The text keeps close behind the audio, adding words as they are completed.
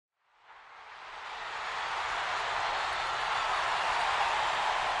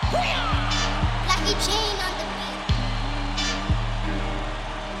Shane on the beat.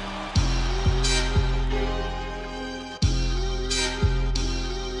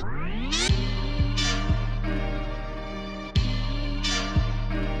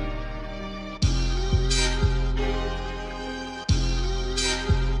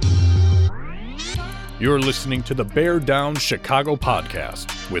 You're listening to the Bear Down Chicago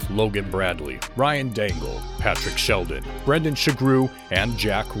podcast with Logan Bradley, Ryan Dangle, Patrick Sheldon, Brendan Shagrew, and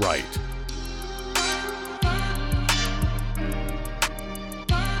Jack Wright.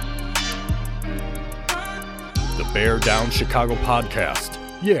 The Bear Down Chicago podcast.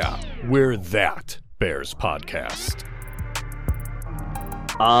 Yeah, we're that Bears podcast.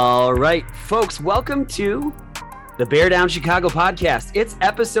 All right, folks, welcome to the Bear Down Chicago podcast. It's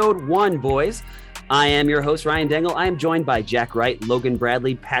episode 1, boys. I am your host, Ryan Dangle. I am joined by Jack Wright, Logan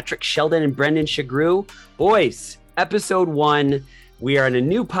Bradley, Patrick Sheldon, and Brendan Shagrew. Boys, episode 1. We are in a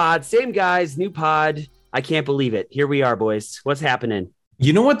new pod. Same guys, new pod. I can't believe it. Here we are, boys. What's happening?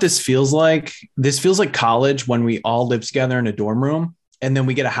 You know what this feels like? This feels like college when we all live together in a dorm room and then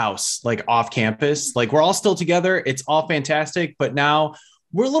we get a house like off campus. Like we're all still together. It's all fantastic. But now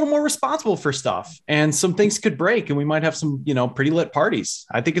we're a little more responsible for stuff and some things could break and we might have some, pretty lit parties.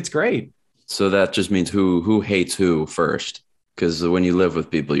 I think it's great. So that just means who hates who first, because when you live with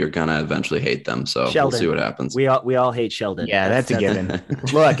people, you're gonna eventually hate them. So Sheldon. We'll see what happens. We all hate Sheldon. Yeah, that's a given.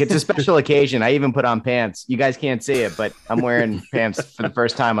 Look, it's a special occasion. I even put on pants. You guys can't see it, but I'm wearing pants for the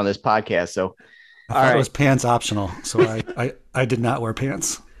first time on this podcast. So, I thought it was pants optional, so I did not wear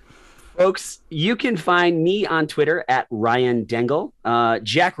pants. Folks, you can find me on Twitter at Ryan Dangle.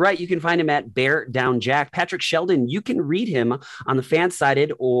 Jack Wright, you can find him at Bear Down Jack. Patrick Sheldon, you can read him on the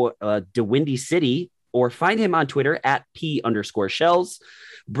Fansided or DeWindy City, or find him on Twitter at P_Shells.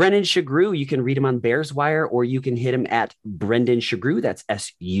 Brendan Shagrew, you can read him on Bears Wire, or you can hit him at Brendan Shagrew. That's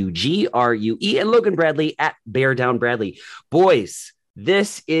SUGRUE. And Logan Bradley at Bear Down Bradley. Boys,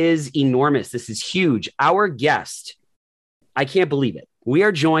 this is enormous. This is huge. Our guest, I can't believe it. We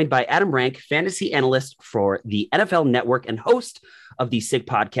are joined by Adam Rank, fantasy analyst for the NFL Network and host of the SIG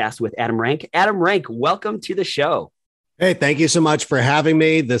podcast with Adam Rank. Adam Rank, welcome to the show. Hey, thank you so much for having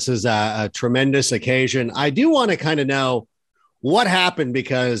me. This is a tremendous occasion. I do want to kind of know what happened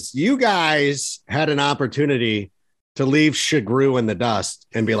because you guys had an opportunity to leave Shagrew in the dust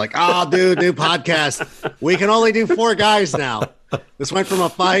and be like, oh, dude, new podcast. We can only do 4 guys now. This went from a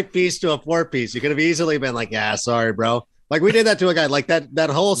 5-piece to a 4-piece. You could have easily been like, yeah, sorry, bro. Like we did that to a guy, like that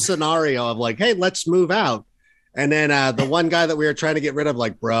whole scenario of like, hey, let's move out. And then the one guy that we were trying to get rid of,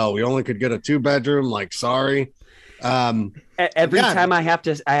 like, bro, we only could get a 2-bedroom. Like, sorry. Every time I have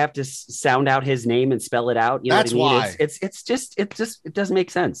to sound out his name and spell it out. You know that's what I mean? why it doesn't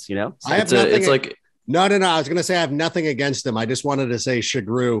make sense. You know, No. I was going to say I have nothing against him. I just wanted to say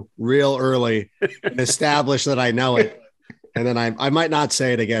Shagrew real early and establish that I know it. And then I might not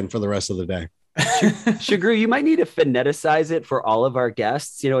say it again for the rest of the day. Shagrew, you might need to phoneticize it for all of our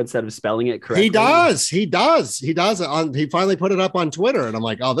guests, instead of spelling it correctly. He does. He finally put it up on Twitter and I'm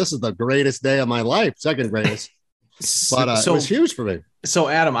like, oh, this is the greatest day of my life. Second greatest. But it was huge for me. So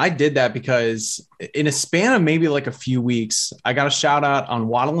Adam, I did that because in a span of maybe like a few weeks, I got a shout out on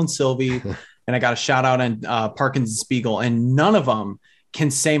Waddle and Sylvie and I got a shout out on Parkins and Spiegel, and none of them can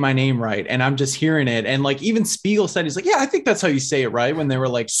say my name right. And I'm just hearing it. And like even Spiegel said, he's like, yeah, I think that's how you say it, right? When they were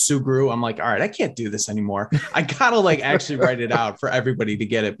like Sugru, I'm like, all right, I can't do this anymore. I gotta like actually write it out for everybody to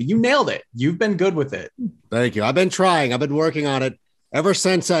get it. But you nailed it. You've been good with it. Thank you. I've been trying. I've been working on it ever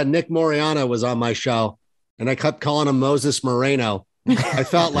since Nick Moriano was on my show. And I kept calling him Moses Moreno. I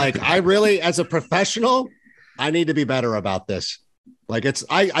felt like I really, as a professional, I need to be better about this. Like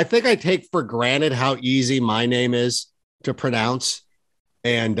I think I take for granted how easy my name is to pronounce.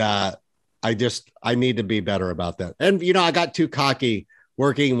 And I need to be better about that. And, I got too cocky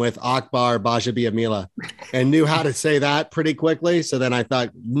working with Akbar Bajabiamila and knew how to say that pretty quickly. So then I thought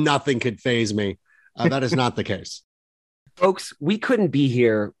nothing could faze me. That is not the case. Folks, we couldn't be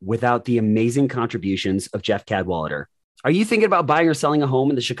here without the amazing contributions of Jeff Cadwallader. Are you thinking about buying or selling a home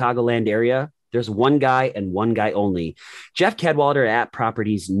in the Chicagoland area? There's one guy and one guy only. Jeff Cadwallader at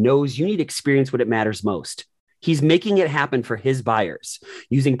Properties knows you need experience when it matters most. He's making it happen for his buyers,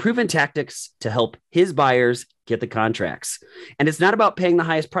 using proven tactics to help his buyers get the contracts. And it's not about paying the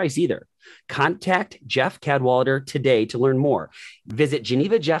highest price either. Contact Jeff Cadwallader today to learn more. Visit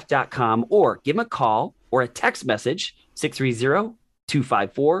genevajeff.com or give him a call or a text message,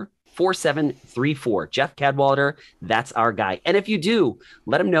 630-254-4734. Jeff Cadwallader, that's our guy. And if you do,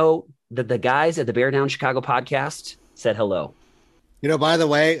 let him know that the guys at the Bear Down Chicago podcast said hello. By the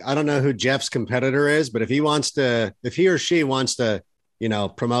way, I don't know who Jeff's competitor is, but if he or she wants to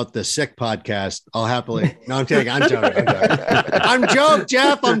promote the Sick podcast, I'll happily. No, I'm kidding. I'm joking. I'm joking,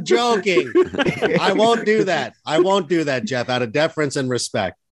 Jeff. I'm joking. I won't do that. Jeff, out of deference and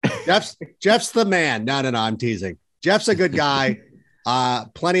respect. Jeff's the man. No. I'm teasing. Jeff's a good guy.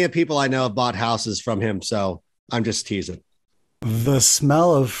 Plenty of people I know have bought houses from him, so I'm just teasing. The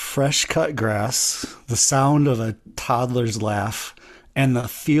smell of fresh cut grass, the sound of a toddler's laugh, and the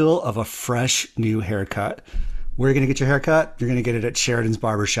feel of a fresh new haircut. Where are you going to get your haircut? You're going to get it at Sheridan's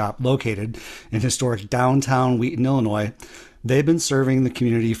Barbershop, located in historic downtown Wheaton, Illinois. They've been serving the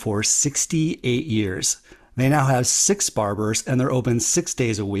community for 68 years. They now have 6 barbers, and they're open 6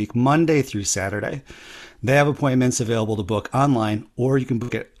 days a week, Monday through Saturday. They have appointments available to book online, or you can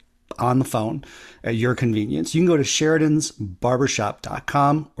book it on the phone at your convenience. You can go to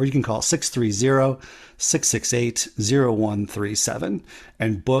Sheridan'sBarbershop.com, or you can call 630-668-0137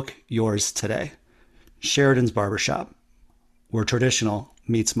 and book yours today. Sheridan's Barbershop, where traditional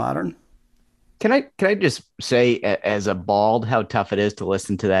meets modern. Can I just say, as a bald, how tough it is to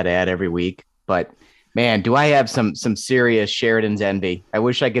listen to that ad every week? But man, do I have some serious Sheridan's envy. I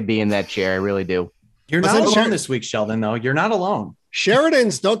wish I could be in that chair. I really do. You're not alone this week, Sheldon, though. You're not alone.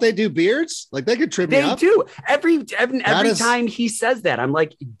 Sheridan's, don't they do beards? Like, they could trim me up. They do. Every time he says that, I'm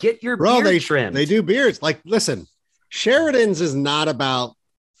like, get your beard trimmed. They do beards. Like, listen, Sheridan's is not about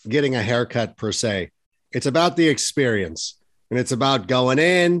getting a haircut per se. It's about the experience, and it's about going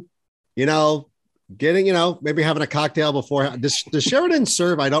in, getting, maybe having a cocktail before. Does Sheridan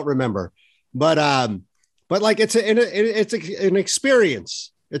serve? I don't remember, but like it's an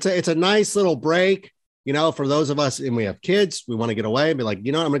experience. It's a nice little break, for those of us, and we have kids, we want to get away and be like, I'm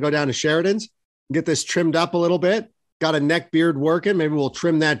going to go down to Sheridan's, get this trimmed up a little bit. Got a neck beard working. Maybe we'll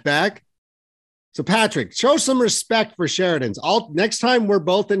trim that back. So Patrick, show some respect for Sheridan's. Next time we're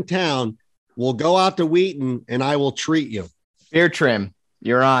both in town, we'll go out to Wheaton and I will treat you. Beard trim.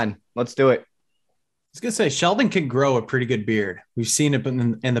 You're on. Let's do it. I was going to say, Sheldon can grow a pretty good beard. We've seen it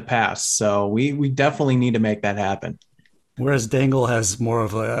in the past. So we definitely need to make that happen. Whereas Dangle has more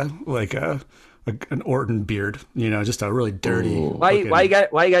of an Orton beard, just a really dirty. Why you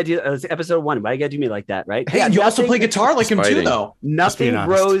gotta do episode 1? Why you gotta do me like that, right? Hey, you also play guitar like him too, though. Nothing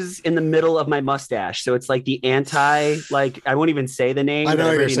grows in the middle of my mustache, so it's like the anti. Like, I won't even say the name. I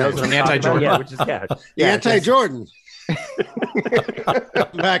know you're saying anti-Jordan. Yeah, anti-Jordan.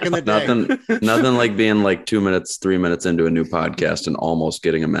 Back in the day. Nothing like being like 2 minutes, 3 minutes into a new podcast and almost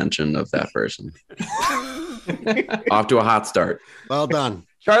getting a mention of that person. Off to a hot start. Well done.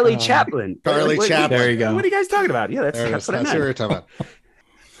 Charlie Chaplin. Chaplin. There you go. What are you guys talking about? Yeah, that's what I meant. You're talking about.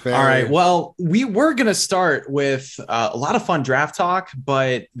 All right. Well, we were going to start with a lot of fun draft talk,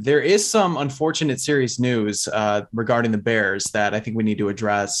 but there is some unfortunate serious news regarding the Bears that I think we need to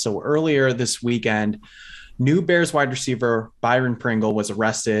address. So earlier this weekend, new Bears wide receiver Byron Pringle was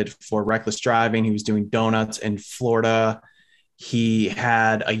arrested for reckless driving. He was doing donuts in Florida. He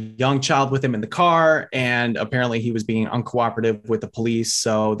had a young child with him in the car, and apparently he was being uncooperative with the police.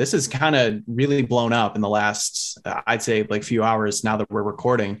 So this is kind of really blown up in the last, I'd say, like few hours now that we're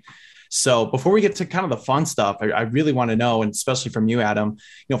recording. So before we get to kind of the fun stuff, I really want to know, and especially from you, Adam,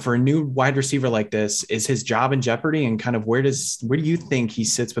 for a new wide receiver like this, is his job in jeopardy, and kind of where do you think he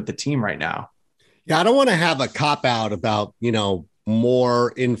sits with the team right now? Yeah, I don't want to have a cop out about,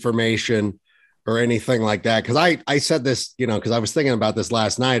 more information or anything like that. Cause I said this, cause I was thinking about this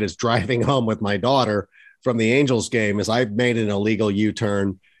last night as driving home with my daughter from the Angels game, is I made an illegal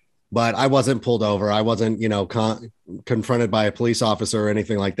U-turn, but I wasn't pulled over. I wasn't, confronted by a police officer or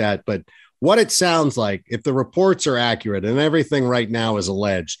anything like that. But what it sounds like, if the reports are accurate and everything right now is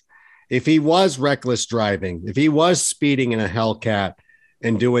alleged, if he was reckless driving, if he was speeding in a Hellcat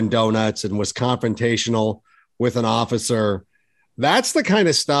and doing donuts and was confrontational with an officer, that's the kind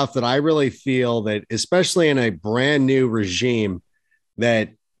of stuff that I really feel that, especially in a brand new regime,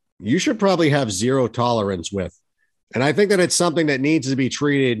 that you should probably have zero tolerance with. And I think that it's something that needs to be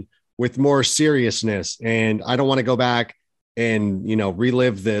treated with more seriousness. And I don't want to go back and,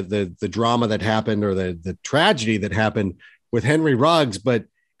 relive the drama that happened, or the tragedy that happened with Henry Ruggs. But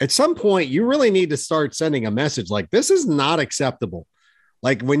at some point, you really need to start sending a message like, this is not acceptable.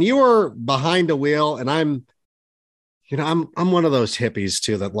 Like, when you are behind a wheel, and I'm one of those hippies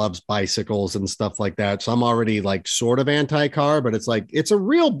too that loves bicycles and stuff like that. So I'm already like sort of anti-car, but it's like, it's a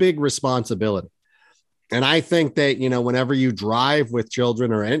real big responsibility. And I think that, whenever you drive with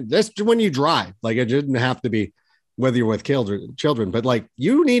children, and just when you drive, like, it didn't have to be whether you're with children, but like,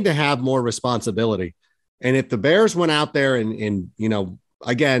 you need to have more responsibility. And if the Bears went out there and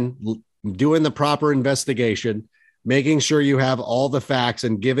again, doing the proper investigation, making sure you have all the facts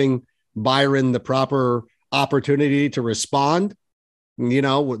and giving Byron the proper opportunity to respond,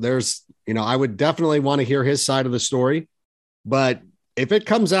 I would definitely want to hear his side of the story. But if it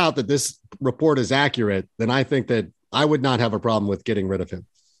comes out that this report is accurate, then I think that I would not have a problem with getting rid of him.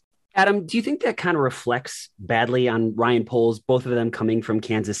 Adam, do you think that kind of reflects badly on Ryan Poles, both of them coming from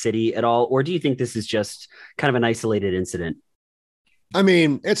Kansas City at all? Or do you think this is just kind of an isolated incident? I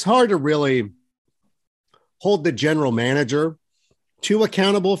mean, it's hard to really hold the general manager too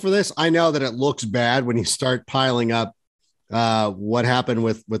accountable for this. I know that it looks bad when you start piling up what happened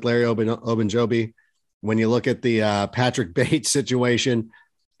with Larry Ogunjobi. When you look at the Patrick Bates situation,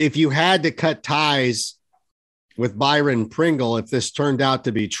 if you had to cut ties with Byron Pringle, if this turned out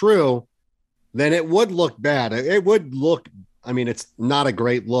to be true, then it would look bad. It would look, I mean, it's not a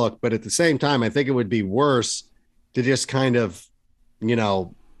great look, but at the same time, I think it would be worse to just kind of,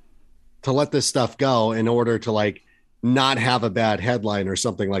 to let this stuff go in order to like not have a bad headline or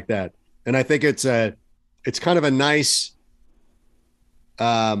something like that. And I think it's kind of a nice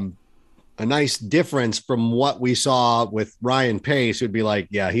difference from what we saw with Ryan Pace, who'd be like,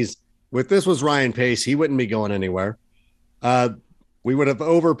 yeah, this was Ryan Pace. He wouldn't be going anywhere. We would have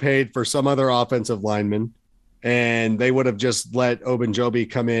overpaid for some other offensive lineman, and they would have just let Ogunjobi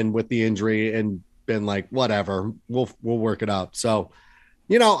come in with the injury and been like, whatever, we'll work it out. So,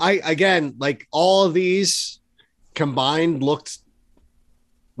 again, like all of these combined looked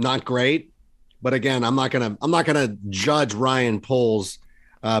not great, but again, I'm not gonna judge Ryan Poles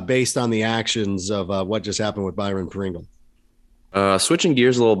based on the actions of what just happened with Byron Pringle. Switching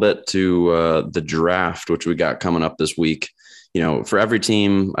gears a little bit to the draft, which we got coming up this week. For every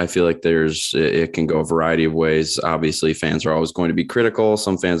team, I feel like it can go a variety of ways. Obviously, fans are always going to be critical.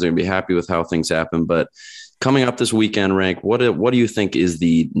 Some fans are going to be happy with how things happen. But coming up this weekend, Rank, what do you think is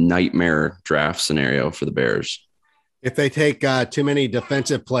the nightmare draft scenario for the Bears? If they take too many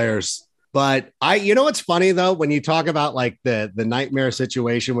defensive players. But what's funny though, when you talk about like the nightmare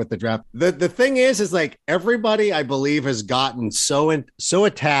situation with the draft, the thing is like everybody, I believe, has gotten so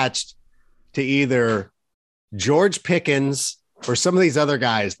attached to either George Pickens or some of these other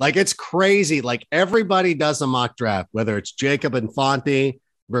guys. Like it's crazy. Like everybody does a mock draft, whether it's Jacob Infante,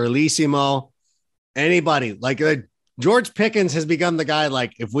 Verlissimo, anybody. Like George Pickens has become the guy.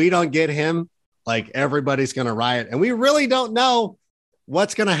 Like if we don't get him, like everybody's going to riot. And we really don't know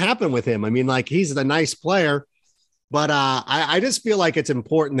what's going to happen with him. I mean, like he's a nice player, but I just feel like it's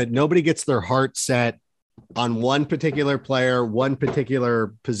important that nobody gets their heart set on one particular player, one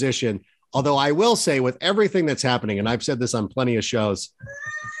particular position. Although I will say with everything that's happening, and I've said this on plenty of shows,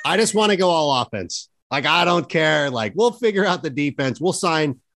 I just want to go all offense. Like, I don't care. Like, we'll figure out the defense. We'll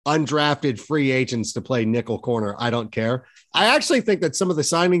sign undrafted free agents to play nickel corner. I don't care. I actually think that some of the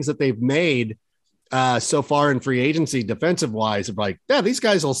signings that they've made so far in free agency defensive wise are like, yeah, these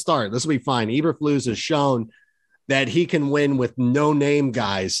guys will start. This will be fine. Eberflus has shown that he can win with no name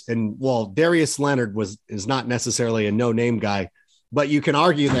guys. And well, Darius Leonard is not necessarily a no name guy, but you can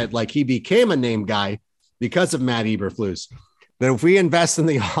argue that like he became a name guy because of Matt Eberflus. That if we invest in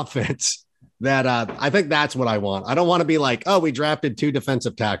the offense, that I think that's what I want. I don't want to be like, oh, we drafted 2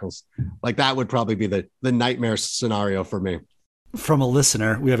 defensive tackles. Like that would probably be the nightmare scenario for me. From a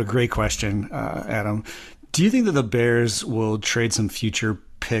listener, we have a great question, Adam. Do you think that the Bears will trade some future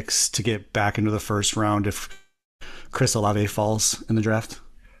picks to get back into the first round if Chris Olave falls in the draft?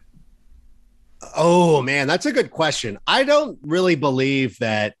 Oh man, that's a good question. I don't really believe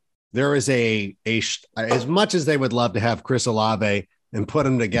that there is as much as they would love to have Chris Olave and put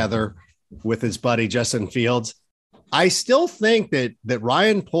him together with his buddy Justin Fields. I still think that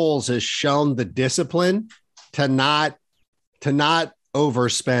Ryan Poles has shown the discipline to not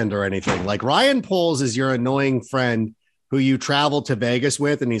overspend or anything. Like Ryan Poles is your annoying friend who you travel to Vegas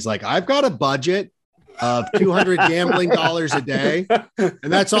with, and he's like, I've got a budget of $200 gambling dollars a day, and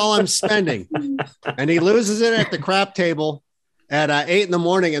that's all I'm spending. And he loses it at the crap table at 8 a.m,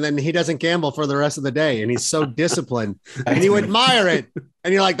 and then he doesn't gamble for the rest of the day. And he's so disciplined, and you admire it.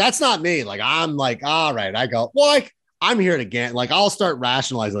 And you're like, that's not me. Like, I'm like, all right. I go, well, like, I'm here to gamble. Like, I'll start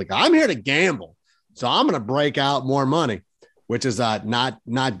rationalizing, like, I'm here to gamble. So I'm going to break out more money, which is not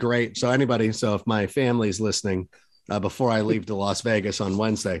great. So if my family's listening before I leave to Las Vegas on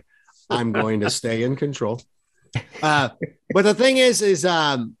Wednesday, I'm going to stay in control. But the thing is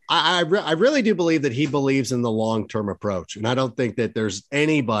I really do believe that he believes in the long-term approach. And I don't think that there's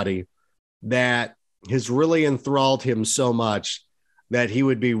anybody that has really enthralled him so much that he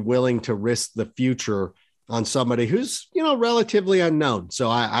would be willing to risk the future on somebody who's, relatively unknown. So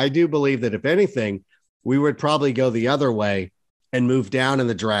I do believe that if anything, we would probably go the other way and move down in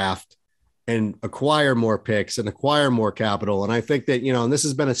the draft and acquire more picks and acquire more capital. And I think that, and this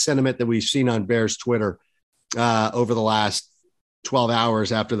has been a sentiment that we've seen on Bears Twitter over the last 12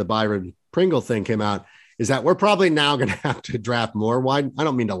 hours after the Byron Pringle thing came out is that we're probably now going to have to draft more wide. I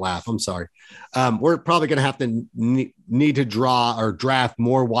don't mean to laugh. I'm sorry. We're probably going to have to need to draw or draft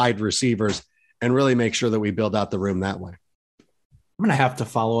more wide receivers and really make sure that we build out the room that way. I'm going to have to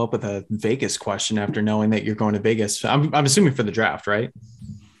follow up with a Vegas question after knowing that you're going to Vegas. I'm assuming for the draft, right?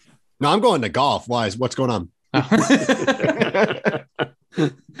 No, I'm going to golf. Why? What's going on?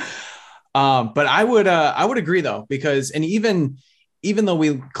 But I would agree though, because, and even though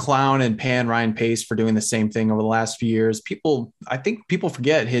we clown and pan Ryan Pace for doing the same thing over the last few years, I think people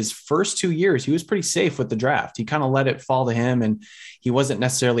forget his first 2 years, he was pretty safe with the draft. He kind of let it fall to him and he wasn't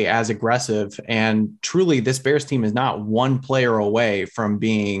necessarily as aggressive. And truly this Bears team is not one player away from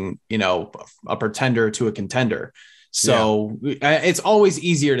being, a pretender to a contender. So It's always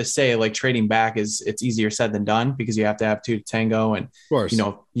easier to say like trading back it's easier said than done because you have to have two to tango and, of course,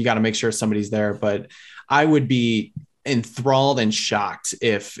 you got to make sure somebody's there. But I would be enthralled and shocked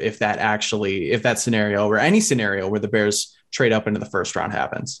if that scenario or any scenario where the Bears trade up into the first round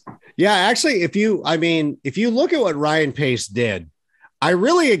happens. Yeah, actually, if you look at what Ryan Pace did, I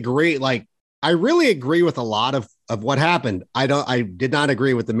really agree. Like, I really agree with a lot of what happened. I did not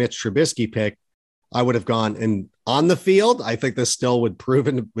agree with the Mitch Trubisky pick. I would have gone, and on the field, I think this still would prove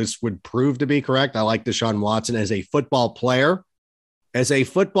to be correct. I like Deshaun Watson as a football player in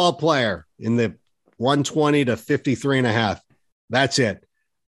the 120 to 53.5. That's it.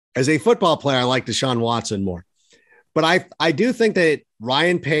 As a football player, I like Deshaun Watson more. But I do think that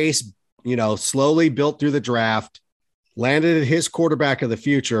Ryan Pace, slowly built through the draft, landed at his quarterback of the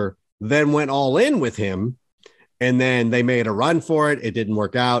future, then went all in with him. And then they made a run for it. It didn't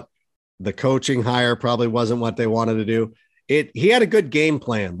work out. The coaching hire probably wasn't what they wanted to do. He had a good game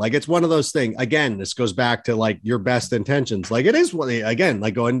plan. Like, it's one of those things. Again, this goes back to like your best intentions. Like, it is again,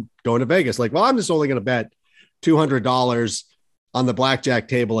 like going to Vegas. Like, well, I'm just only going to bet $200 on the blackjack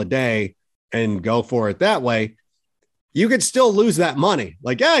table a day and go for it that way. You could still lose that money.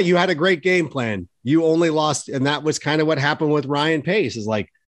 Like, yeah, you had a great game plan. You only lost. And that was kind of what happened with Ryan Pace is like,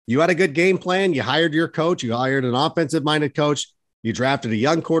 you had a good game plan. You hired your coach. You hired an offensive minded coach. You drafted a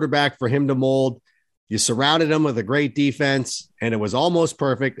young quarterback for him to mold. You surrounded him with a great defense, and it was almost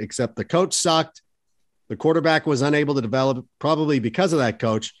perfect, except the coach sucked. The quarterback was unable to develop, probably because of that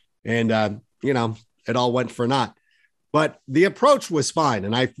coach. And, it all went for naught. But the approach was fine.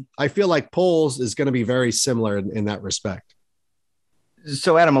 And I feel like Poles is going to be very similar in that respect.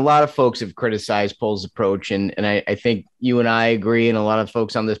 So, Adam, a lot of folks have criticized Poles' approach, and I think you and I agree, and a lot of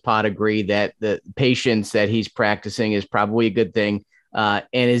folks on this pod agree that the patience that he's practicing is probably a good thing. And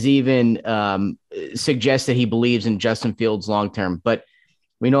is even suggests that he believes in Justin Fields long-term. But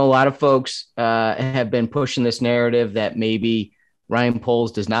we know a lot of folks have been pushing this narrative that maybe Ryan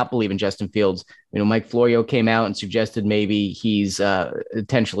Poles does not believe in Justin Fields. Mike Florio came out and suggested maybe he's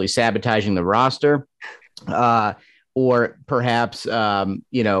potentially sabotaging the roster or perhaps,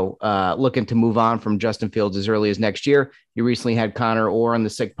 looking to move on from Justin Fields as early as next year. You recently had Connor Orr on the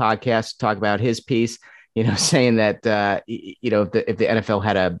Sick podcast talk about his piece. Saying that, if the NFL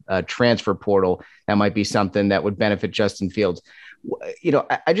had a transfer portal, that might be something that would benefit Justin Fields.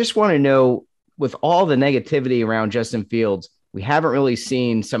 I just want to know, with all the negativity around Justin Fields, we haven't really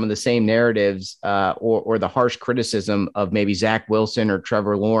seen some of the same narratives or the harsh criticism of maybe Zach Wilson or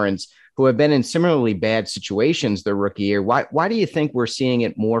Trevor Lawrence, who have been in similarly bad situations their rookie year. Why do you think we're seeing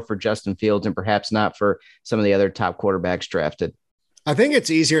it more for Justin Fields and perhaps not for some of the other top quarterbacks drafted? I think it's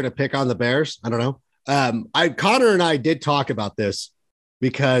easier to pick on the Bears. I don't know. Connor and I did talk about this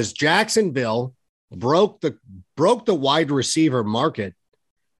because Jacksonville broke the wide receiver market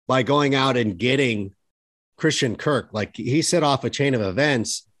by going out and getting Christian Kirk. Like, he set off a chain of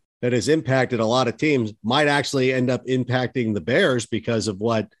events that has impacted a lot of teams, might actually end up impacting the Bears because of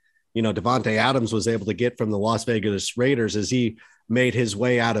what, Devontae Adams was able to get from the Las Vegas Raiders as he made his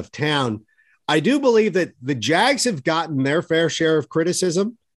way out of town. I do believe that the Jags have gotten their fair share of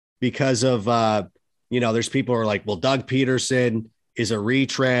criticism because of, there's people who are like, well, Doug Peterson is a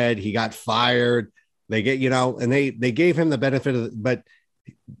retread. He got fired. They get, and they gave him the benefit of but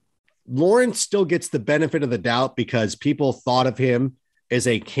Lawrence still gets the benefit of the doubt because people thought of him as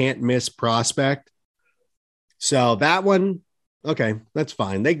a can't miss prospect. So that one, okay, that's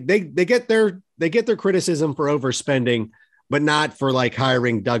fine. They get their criticism for overspending, but not for like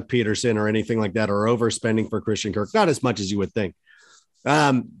hiring Doug Peterson or anything like that, or overspending for Christian Kirk. Not as much as you would think.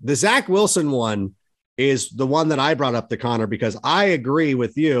 The Zach Wilson one is the one that I brought up to Connor because I agree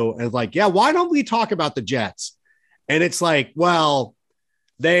with you. And like, yeah, why don't we talk about the Jets? And it's like, well,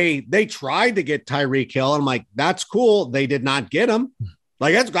 they tried to get Tyreek Hill. I'm like, that's cool. They did not get him.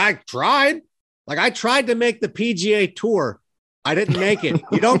 Like, I tried to make the PGA Tour I didn't make it.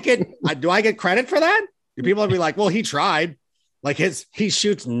 You don't get, do I get credit for that? Do people be like, well, he tried. Like he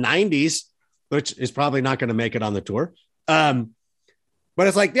shoots 90s, which is probably not going to make it on the tour. But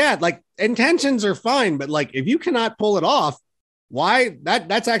it's like, yeah, like intentions are fine. But like, if you cannot pull it off, why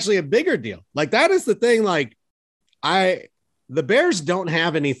that's actually a bigger deal. Like that is the thing. Like the Bears don't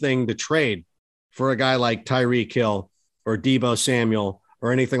have anything to trade for a guy like Tyreek Hill or Deebo Samuel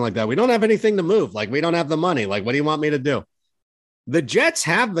or anything like that. We don't have anything to move. Like we don't have the money. Like, what do you want me to do? The Jets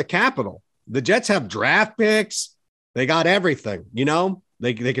have the capital. The Jets have draft picks. They got everything, you know,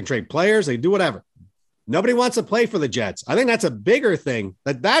 they can trade players. They do whatever. Nobody wants to play for the Jets. I think that's a bigger thing.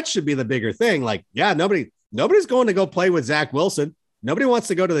 That should be the bigger thing. Like, yeah, nobody's going to go play with Zach Wilson. Nobody wants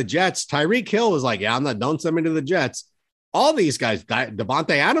to go to the Jets. Tyreek Hill was like, yeah, don't send me to the Jets. All these guys,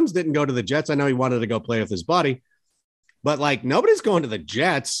 Devontae Adams didn't go to the Jets. I know he wanted to go play with his buddy, but like nobody's going to the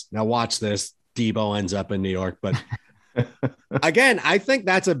Jets. Now watch this. Deebo ends up in New York. But again, I think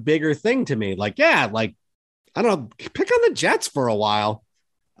that's a bigger thing to me. Like, yeah, like, I don't know, pick on the Jets for a while.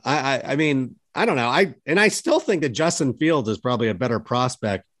 I mean, I don't know. I still think that Justin Fields is probably a better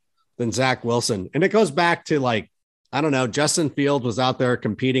prospect than Zach Wilson. And it goes back to like, I don't know, Justin Fields was out there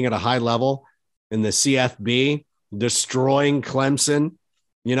competing at a high level in the CFB, destroying Clemson,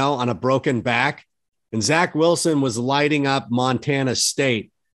 you know, on a broken back. And Zach Wilson was lighting up Montana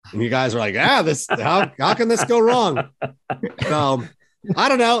State. And you guys are like, how can this go wrong? So I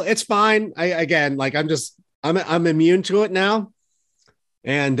don't know. It's fine. I'm immune to it now.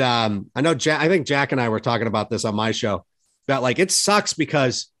 And I know I think Jack and I were talking about this on my show that like, it sucks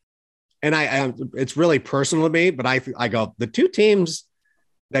because, and it's really personal to me, but I go, the two teams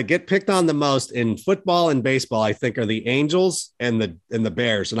that get picked on the most in football and baseball, I think are the Angels and the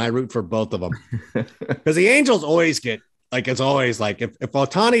Bears. And I root for both of them because the Angels always get like, it's always like, if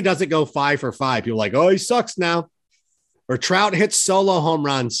Ohtani doesn't go 5 for 5, you're like, oh, he sucks now. Or Trout hits solo home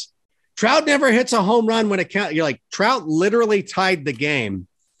runs. Trout never hits a home run when it counts. You're like, Trout literally tied the game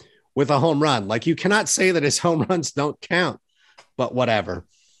with a home run. Like you cannot say that his home runs don't count, but whatever.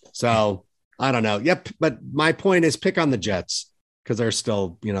 So I don't know. Yep. But my point is pick on the Jets because they're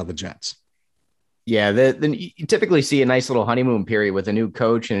still, you know, the Jets. Yeah. Then you typically see a nice little honeymoon period with a new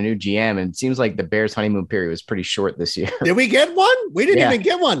coach and a new GM. And it seems like the Bears honeymoon period was pretty short this year. Did we get one? We didn't even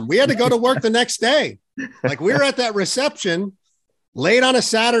get one. We had to go to work the next day. Like we were at that reception late on a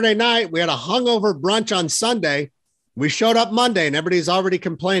Saturday night. We had a hungover brunch on Sunday. We showed up Monday and everybody's already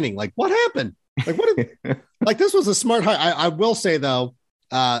complaining. Like, what happened? Like, like this was a smart hire. I will say though,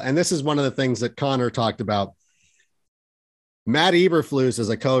 and this is one of the things that Connor talked about. Matt Eberflus is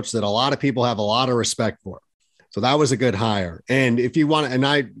a coach that a lot of people have a lot of respect for. So that was a good hire. And if you want,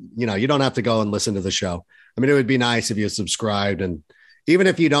 you don't have to go and listen to the show. I mean, it would be nice if you subscribed, and even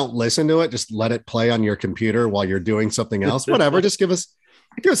if you don't listen to it, just let it play on your computer while you're doing something else, whatever, just give us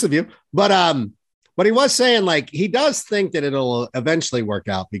a view. But he was saying like, he does think that it'll eventually work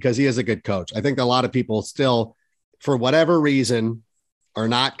out because he is a good coach. I think a lot of people still, for whatever reason, are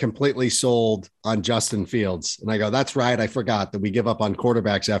not completely sold on Justin Fields. And I go, that's right. I forgot that we give up on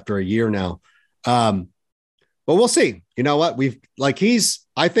quarterbacks after a year now. But we'll see. You know what?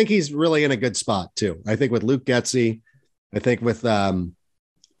 I think he's really in a good spot too. I think with Luke Getsy, I think with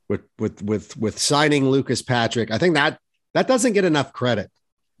signing Lucas Patrick, I think that doesn't get enough credit,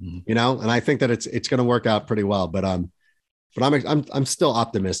 you know, and I think that it's going to work out pretty well, but I'm still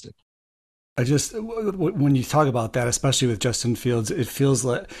optimistic. When you talk about that, especially with Justin Fields, it feels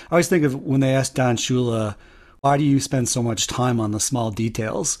like I always think of when they asked Don Shula, why do you spend so much time on the small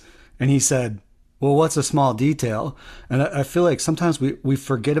details? And he said, well, what's a small detail? And I feel like sometimes we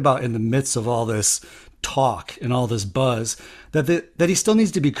forget about in the midst of all this talk and all this buzz that he still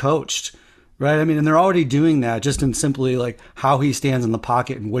needs to be coached, right? I mean, and they're already doing that just in simply like how he stands in the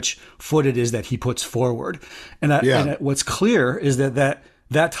pocket and which foot it is that he puts forward. And what's clear is that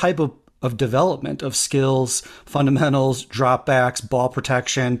type of development of skills, fundamentals, dropbacks, ball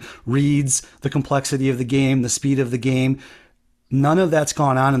protection, reads, the complexity of the game, the speed of the game, none of that's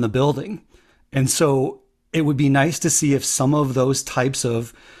gone on in the building. And so it would be nice to see if some of those types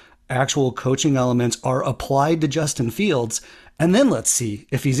of actual coaching elements are applied to Justin Fields, and then let's see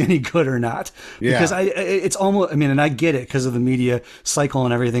if he's any good or not. Yeah. Because it's almost, I mean, and I get it because of the media cycle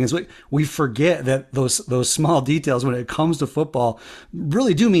and everything, is we forget that those small details when it comes to football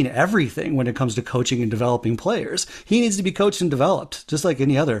really do mean everything when it comes to coaching and developing players. He needs to be coached and developed just like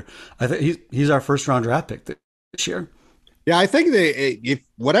any other. I think he's our first round draft pick this year. Yeah, I think that if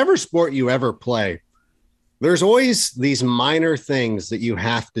whatever sport you ever play, there's always these minor things that you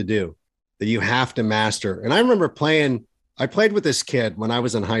have to do, that you have to master. And I remember I played with this kid when I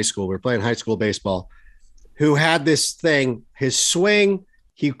was in high school. We were playing high school baseball, who had this thing, his swing,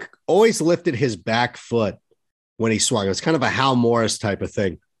 he always lifted his back foot when he swung. It was kind of a Hal Morris type of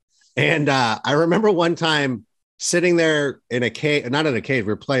thing. And I remember one time sitting there in a cave, not in a cave,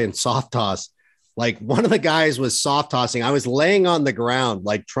 we were playing soft toss. Like one of the guys was soft tossing. I was laying on the ground,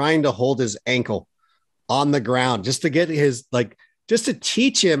 like trying to hold his ankle on the ground just to get his, like, just to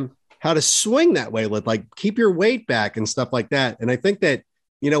teach him how to swing that way with like, keep your weight back and stuff like that. And I think that,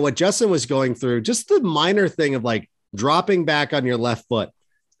 you know, what Justin was going through, just the minor thing of like dropping back on your left foot,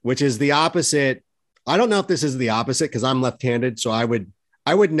 which is the opposite. I don't know if this is the opposite because I'm left-handed. So I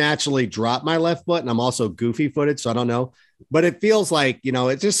would naturally drop my left foot, and I'm also goofy footed. So I don't know, but it feels like, you know,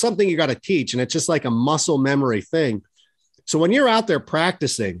 it's just something you got to teach. And it's just like a muscle memory thing. So when you're out there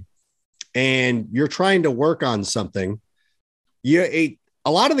practicing and you're trying to work on something, a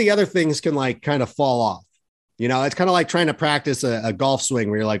lot of the other things can like kind of fall off. You know, it's kind of like trying to practice a golf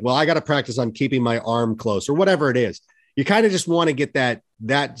swing where you're like, well, I got to practice on keeping my arm close or whatever it is. You kind of just want to get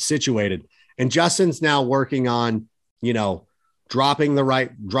that situated. And Justin's now working on, you know, dropping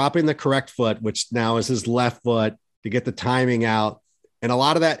the correct foot, which now is his left foot, to get the timing out and a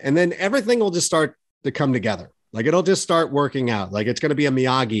lot of that. And then everything will just start to come together. Like it'll just start working out. Like it's going to be a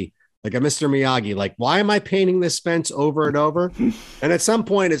Miyagi, like a Mr. Miyagi. Like, why am I painting this fence over and over? And at some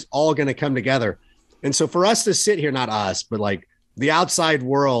point it's all going to come together. And so for us to sit here, not us, but like the outside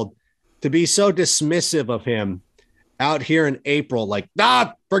world, to be so dismissive of him out here in April, like,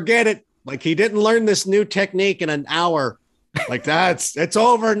 forget it. Like he didn't learn this new technique in an hour. Like it's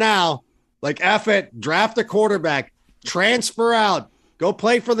over now. Like F it, draft a quarterback, transfer out, go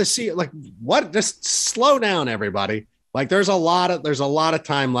play for the sea. Like what? Just slow down, everybody. Like there's a lot of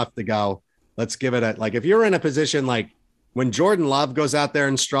time left to go. Let's give it like, if you're in a position, like when Jordan Love goes out there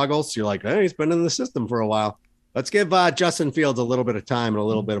and struggles, you're like, hey, he's been in the system for a while. Let's give Justin Fields a little bit of time and a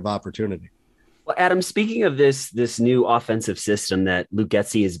little bit of opportunity. Well, Adam, speaking of this new offensive system that Luke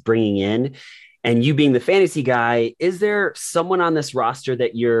Getsy is bringing in, and you being the fantasy guy, is there someone on this roster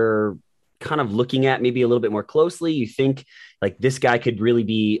that you're kind of looking at maybe a little bit more closely? You think like this guy could really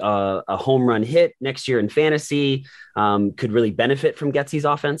be a home run hit next year in fantasy, could really benefit from Getsy's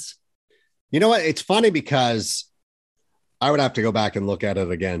offense? You know what? It's funny because I would have to go back and look at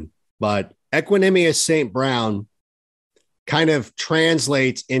it again, but Equanimeous St. Brown kind of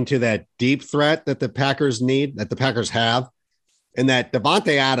translates into that deep threat that the Packers need, that the Packers have, and that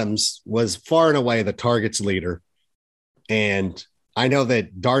Davante Adams was far and away the targets leader. And I know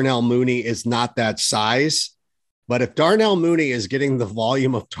that Darnell Mooney is not that size, but if Darnell Mooney is getting the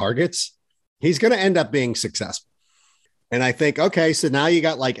volume of targets, he's going to end up being successful. And I think, okay, so now you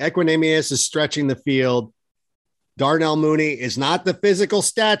got like Equanimeous is stretching the field. Darnell Mooney is not the physical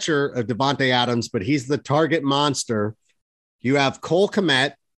stature of Davante Adams, but he's the target monster. You have Cole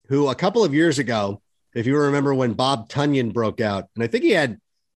Kmet, who a couple of years ago, if you remember when Bob Tunyon broke out, and I think he had,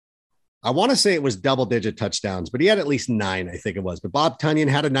 I want to say it was double-digit touchdowns, but he had at least 9, I think it was. But Bob Tunyon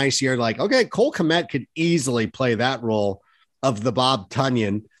had a nice year. Like, okay, Cole Kmet could easily play that role of the Bob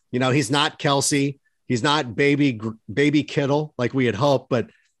Tunyon. You know, he's not Kelsey. He's not baby Kittle like we had hoped. But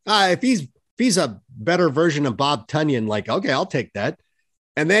if he's a better version of Bob Tunyon, like, okay, I'll take that.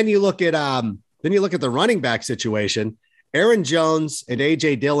 And then you look at the running back situation. Aaron Jones and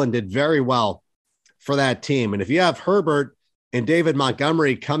A.J. Dillon did very well for that team. And if you have Herbert and David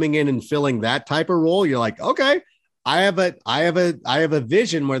Montgomery coming in and filling that type of role, you're like, okay, I have a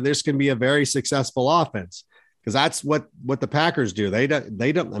vision where this can be a very successful offense, because that's what the Packers do. They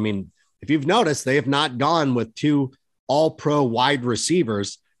don't. I mean, if you've noticed, they have not gone with 2 all-pro wide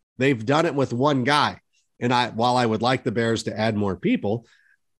receivers. They've done it with one guy. And while I would like the Bears to add more people,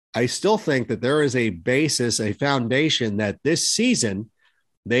 I still think that there is a basis, a foundation that this season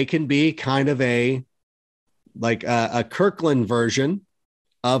they can be kind of a Kirkland version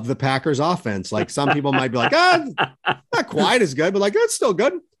of the Packers offense. Like some people might be like, not quite as good, but like, it's still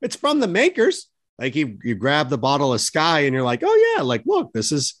good. It's from the makers. Like you grab the bottle of Sky and you're like, oh yeah, like, look,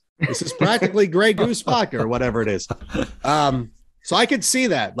 this is practically Grey Goose vodka or whatever it is. So I could see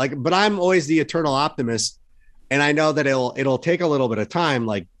that, like, but I'm always the eternal optimist. And I know that it'll take a little bit of time.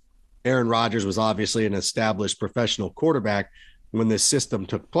 Like Aaron Rodgers was obviously an established professional quarterback when this system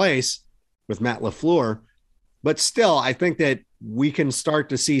took place with Matt LaFleur. But still, I think that we can start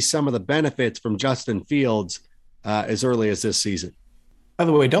to see some of the benefits from Justin Fields as early as this season. By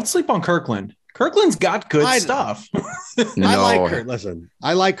the way, don't sleep on Kirkland. Kirkland's got good stuff. No. I like Kirk. Listen,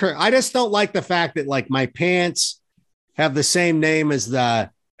 I like Kirk. I just don't like the fact that like my pants have the same name as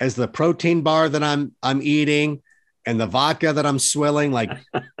the protein bar that I'm eating and the vodka that I'm swilling. Like,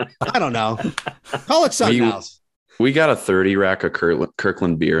 I don't know. Call it something else. We got a 30 rack of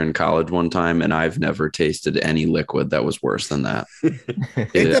Kirkland beer in college one time, and I've never tasted any liquid that was worse than that.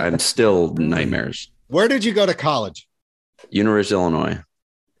 I'm still nightmares. Where did you go to college? University of Illinois.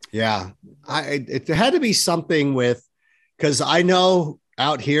 Yeah, it had to be something with, because I know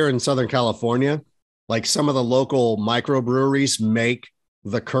out here in Southern California, like some of the local microbreweries make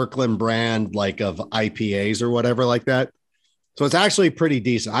the Kirkland brand like of IPAs or whatever like that. So it's actually pretty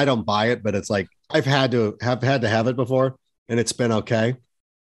decent. I don't buy it, but it's like I've had to have it before, and it's been okay.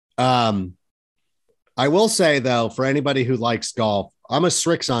 I will say though, for anybody who likes golf, I'm a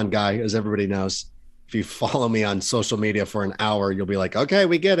Srixon guy, as everybody knows. If you follow me on social media for an hour, you'll be like, okay,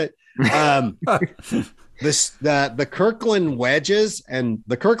 we get it. The Kirkland wedges, and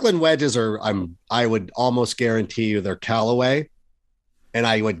the Kirkland wedges I would almost guarantee you they're Callaway. And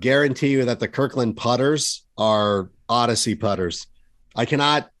I would guarantee you that the Kirkland putters are Odyssey putters. I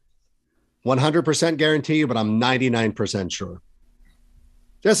cannot 100% guarantee you, but I'm 99% sure.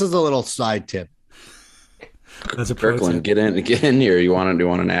 Just as a little side tip. That's a Kirkland, get in here. You want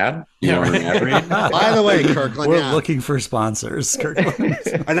an ad? You want an ad read? By the way, Kirkland, we're looking for sponsors, Kirkland.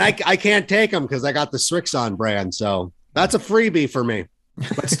 And I can't take them because I got the Srixon brand. So that's a freebie for me,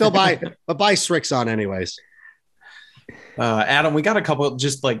 but still buy Srixon anyways. Adam, we got a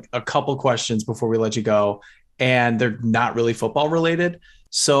couple questions before we let you go, and they're not really football related.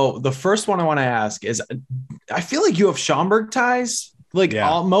 So the first one I want to ask is, I feel like you have Schaumburg ties.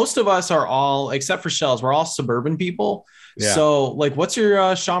 Most of us are all, except for Shells, we're all suburban people. Yeah. So like, what's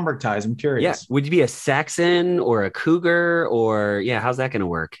your Schaumburg ties? I'm curious. Yeah. Would you be a Saxon or a Cougar, or how's that going to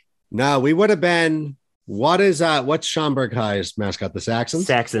work? No, we would have been, what's Schaumburg High's mascot? The Saxons?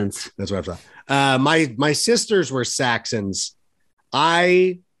 Saxons. That's what I thought. My sisters were Saxons.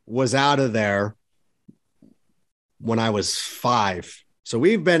 I was out of there when I was 5. So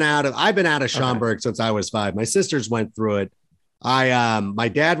I've been out of Schaumburg since I was 5. My sisters went through it.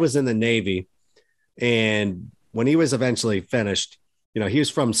 My dad was in the Navy, and when he was eventually finished, he was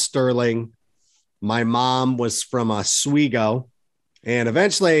from Sterling. My mom was from Oswego, and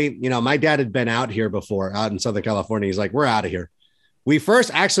eventually, my dad had been out here before, out in Southern California. He's like, we're out of here. We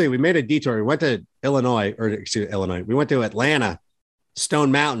made a detour. We went to Illinois. We went to Atlanta,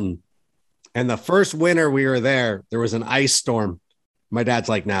 Stone Mountain. And the first winter we were there was an ice storm. My dad's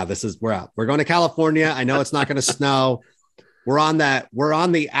like, nah, we're out. We're going to California. I know it's not going to snow. We're on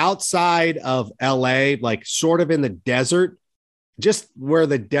the outside of LA, like sort of in the desert, just where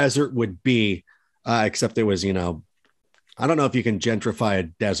the desert would be, except it was, I don't know if you can gentrify a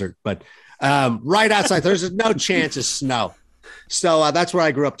desert, but right outside, there's no chance of snow. So that's where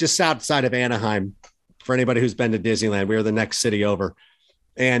I grew up, just outside of Anaheim. For anybody who's been to Disneyland, we were the next city over.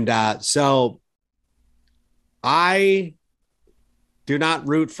 And so I do not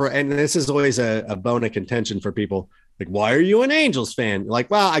root for, and this is always a bone of contention for people. Like, why are you an Angels fan? Like,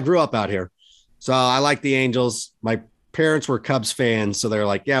 well, I grew up out here, so I like the Angels. My parents were Cubs fans, so they're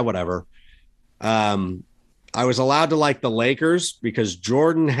like, yeah, whatever. I was allowed to like the Lakers because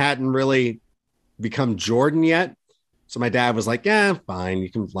Jordan hadn't really become Jordan yet. So my dad was like, yeah, fine,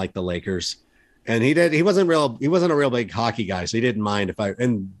 you can like the Lakers. And he wasn't a real big hockey guy, so he didn't mind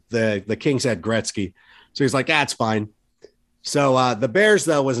and the Kings had Gretzky. So he's like, it's fine. So the Bears,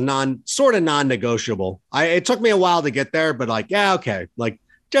 though, was non-negotiable. It took me a while to get there, but okay. Like,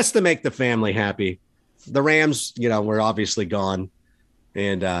 just to make the family happy. The Rams, were obviously gone.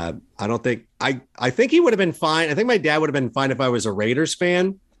 And I think he would have been fine. I think my dad would have been fine if I was a Raiders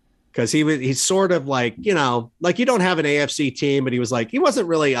fan, because he's sort of like, like you don't have an AFC team, but he was like, he wasn't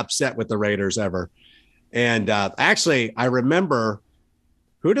really upset with the Raiders ever. And actually, I remember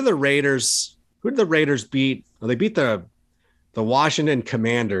who did the Raiders beat? Well, they beat the Washington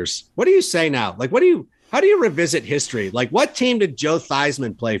Commanders. What do you say now? Like, how do you revisit history? Like, what team did Joe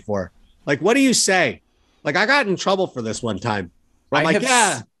Theismann play for? Like, what do you say? Like, I got in trouble for this one time. I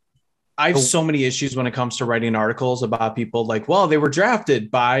have so many issues when it comes to writing articles about people like, well, they were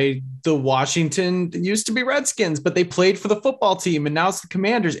drafted by the Washington, it used to be Redskins, but they played for the football team and now it's the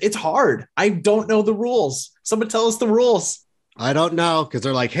Commanders. It's hard. I don't know the rules. Someone tell us the rules. I don't know. Cause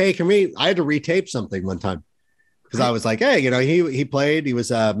they're like, hey, I had to retape something one time. Cause I was like, hey, he played, he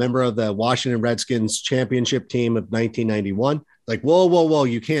was a member of the Washington Redskins championship team of 1991. Like, whoa.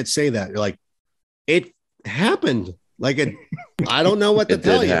 You can't say that. You're like, it happened. Like I don't know what to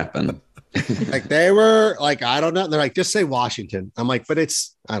tell you. Happen. Like they were like, I don't know. They're like, just say Washington. I'm like, but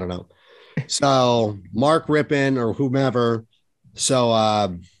I don't know. So Mark Rippon or whomever. So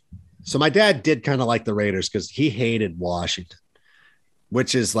my dad did kind of like the Raiders because he hated Washington,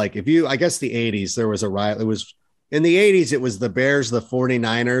 which is like, I guess the 80s, there was a riot. It was in the 80s. It was the Bears, the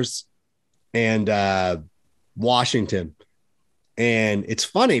 49ers, and Washington. And it's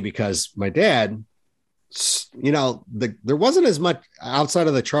funny because my dad, there wasn't as much outside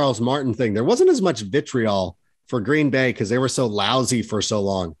of the Charles Martin thing. There wasn't as much vitriol for Green Bay because they were so lousy for so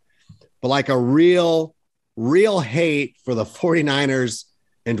long. But like a real hate for the 49ers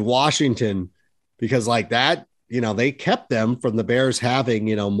and Washington, because like that, they kept them from the Bears having,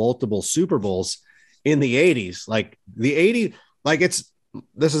 multiple Super Bowls in the 80s. Like the 80s, like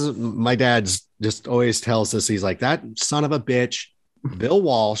this is my dad's just always tells us, he's like, that son of a bitch, Bill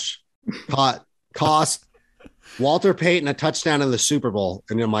Walsh cost Walter Payton a touchdown in the Super Bowl.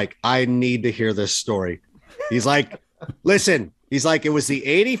 And I'm like, I need to hear this story. He's like, listen, he's like, it was the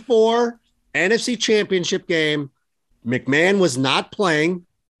 84 NFC Championship game. McMahon was not playing,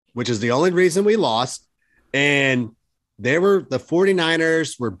 which is the only reason we lost. And the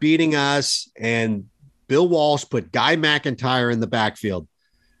 49ers were beating us, and Bill Walsh put Guy McIntyre in the backfield,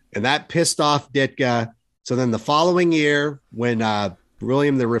 and that pissed off Ditka. So then the following year, when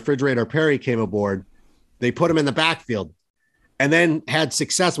William the Refrigerator Perry came aboard, they put him in the backfield and then had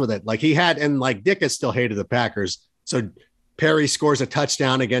success with it. Like he had, and like Ditka still hated the Packers. So Perry scores a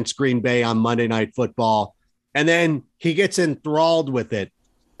touchdown against Green Bay on Monday Night Football, and then he gets enthralled with it.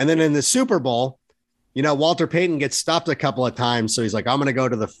 And then in the Super Bowl, Walter Payton gets stopped a couple of times. So he's like, I'm going to go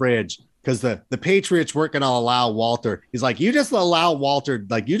to the fridge, because the Patriots weren't going to allow Walter. He's like, you just allow Walter,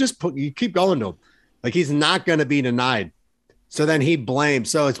 like you keep going to him. Like he's not going to be denied. So then he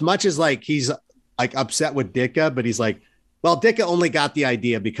blames. So as much as like he's like upset with Ditka, but he's like, well, Ditka only got the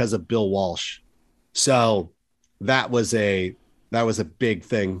idea because of Bill Walsh. So that was a big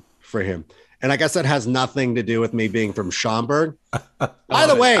thing for him. And I guess that has nothing to do with me being from Schaumburg. By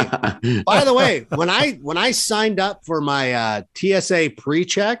the way, when I signed up for my TSA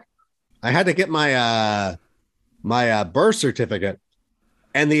pre-check, I had to get my birth certificate,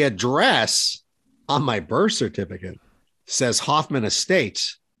 and the address on my birth certificate says Hoffman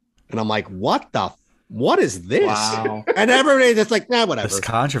Estates. And I'm like, what is this? Wow. And everybody just like, nah, whatever. It's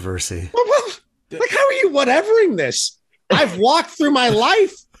controversy. Like, how are you whatevering this? I've walked through my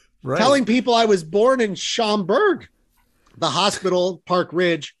life telling people I was born in Schaumburg, the hospital, Park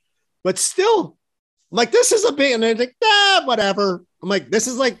Ridge, but still, I'm like, this is a big, and they're like, nah, whatever. I'm like, this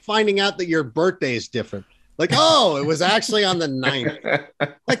is like finding out that your birthday is different. Like, oh, it was actually on the 9th.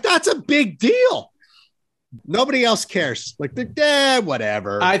 Like, that's a big deal. Nobody else cares. Like,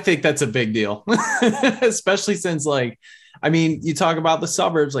 whatever. I think that's a big deal, especially since, like, I mean, you talk about the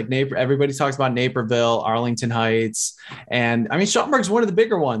suburbs, like everybody talks about Naperville, Arlington Heights, and I mean, Schaumburg's one of the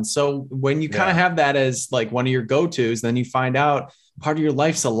bigger ones. So when you kind of have that as like one of your go-tos, then you find out part of your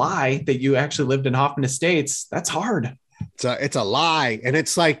life's a lie that you actually lived in Hoffman Estates. That's hard. It's a lie. And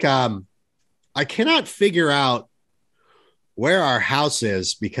it's like, I cannot figure out where our house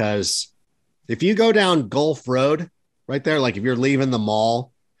is, because if you go down Gulf Road right there, like if you're leaving the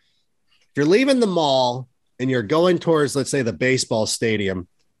mall and you're going towards, let's say, the baseball stadium,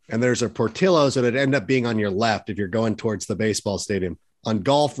 and there's a Portillo's, and it'd end up being on your left if you're going towards the baseball stadium on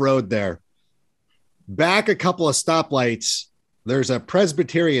Gulf Road there. Back a couple of stoplights, there's a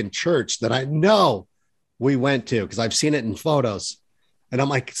Presbyterian church that I know we went to because I've seen it in photos. And I'm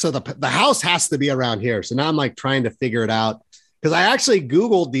like, so the house has to be around here. So now I'm like trying to figure it out, because I actually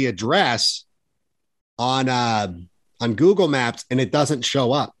Googled the address on Google Maps and it doesn't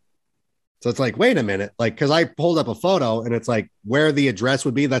show up. So it's like, wait a minute, like, because I pulled up a photo and it's like where the address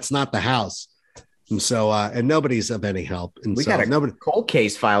would be. That's not the house. And so, and nobody's of any help. And we so got a cold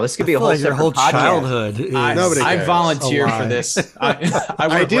case file. This could be a whole like your separate whole podcast. childhood. I volunteer for this. I work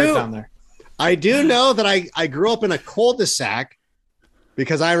right down there. I do know that I grew up in a cul-de-sac,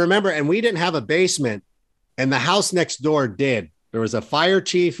 because I remember, and we didn't have a basement, and the house next door did. There was a fire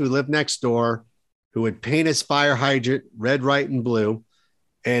chief who lived next door who would paint his fire hydrant red, white, and blue.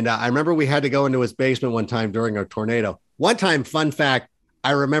 And I remember we had to go into his basement one time during a tornado. One time, fun fact,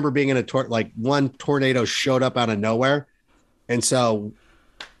 I remember being in one tornado showed up out of nowhere. And so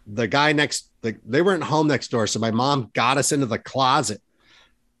the guy they weren't home next door. So my mom got us into the closet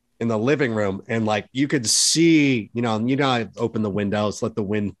in the living room. And like, you could see, I open the windows, let the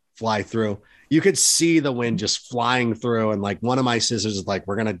wind fly through. You could see the wind just flying through. And like, one of my sisters is like,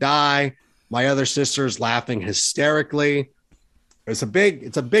 we're going to die. My other sister's laughing hysterically. It's a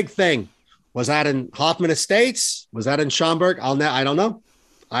big thing. Was that in Hoffman Estates? Was that in Schaumburg? I don't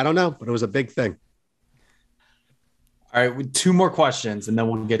know, but it was a big thing. All right, 2 more questions, and then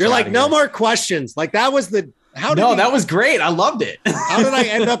we'll get. You're like, no more questions. Like that was that was great. I loved it. How did I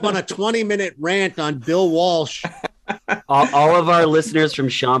end up on a 20-minute rant on Bill Walsh All of our listeners from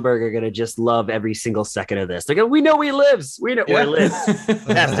Schaumburg are going to just love every single second of this. They're going, we know he lives. We know where he lives.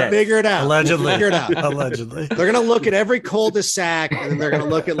 That's it. Figure it out. Allegedly. Figure it out. Allegedly. They're going to look at every cul-de-sac and then they're going to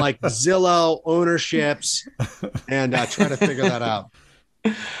look at like Zillow ownerships and try to figure that out.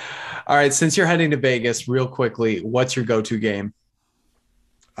 All right. Since you're heading to Vegas real quickly, what's your go-to game?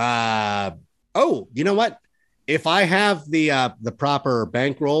 You know what? If I have the proper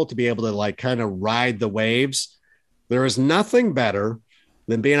bankroll to be able to like kind of ride the waves, there is nothing better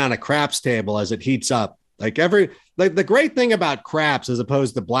than being on a craps table as it heats up. Like the great thing about craps as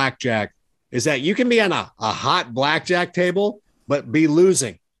opposed to blackjack is that you can be on a hot blackjack table, but be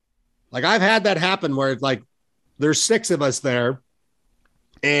losing. Like I've had that happen where like there's 6 of us there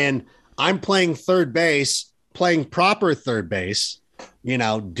and I'm playing third base, playing proper third base, you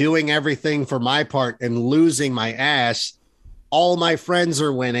know, doing everything for my part and losing my ass. All my friends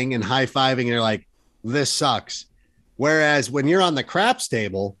are winning and high-fiving and you're like, this sucks. Whereas when you're on the craps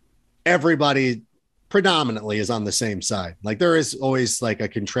table, everybody predominantly is on the same side. Like there is always like a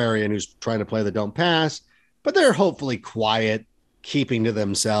contrarian who's trying to play the don't pass, but they're hopefully quiet, keeping to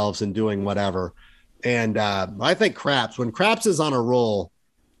themselves and doing whatever. And I think when craps is on a roll,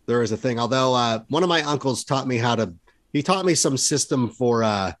 there is a thing. Although one of my uncles taught me he taught me some system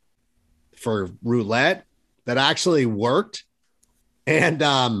for roulette that actually worked. And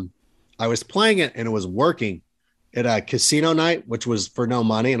I was playing it and it was working at a casino night, which was for no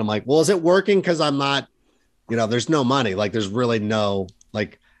money. And I'm like, well, is it working? Cause I'm not, there's no money. Like there's really no,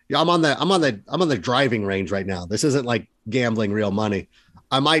 like, I'm on the driving range right now. This isn't like gambling real money.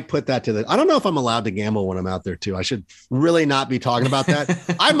 I might put that I don't know if I'm allowed to gamble when I'm out there too. I should really not be talking about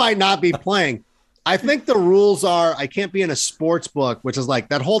that. I might not be playing. I think the rules are I can't be in a sports book, which is like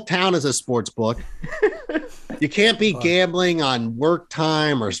that whole town is a sports book. You can't be gambling on work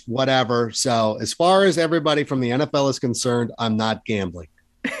time or whatever. So as far as everybody from the NFL is concerned, I'm not gambling.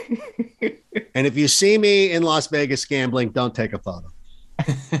 And if you see me in Las Vegas gambling, don't take a photo.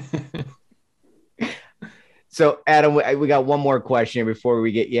 So, Adam, we got one more question before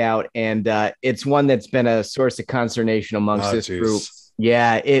we get you out, and it's one that's been a source of consternation amongst this group.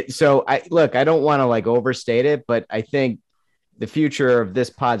 Yeah. I don't want to like overstate it, but I think the future of this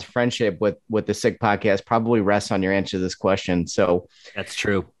pod's friendship with the Sick Podcast probably rests on your answer to this question. So that's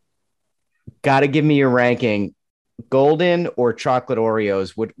true. Got to give me your ranking: golden or chocolate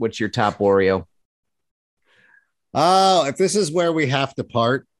Oreos? What's your top Oreo? Oh, if this is where we have to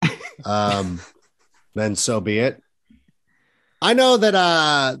part, then so be it. I know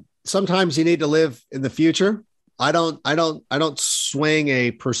that sometimes you need to live in the future. I don't swing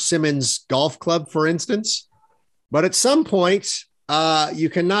a Persimmons golf club, for instance, but at some point, you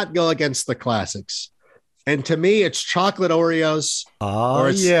cannot go against the classics. And to me, it's chocolate Oreos. Oh,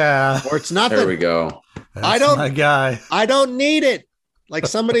 yeah. Or it's not. There we go. That's my guy. I don't need it. Like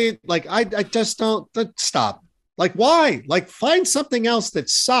somebody, like I just don't. Stop. Like why? Like find something else that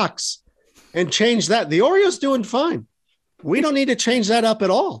sucks and change that. The Oreo's doing fine. We don't need to change that up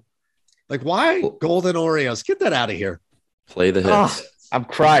at all. Like why golden Oreos? Get that out of here. Play the hits. Oh, I'm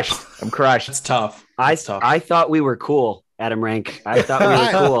crushed. It's tough. I thought we were cool, Adam Rank. I thought we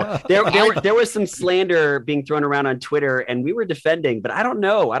were cool. There was some slander being thrown around on Twitter, and we were defending, but I don't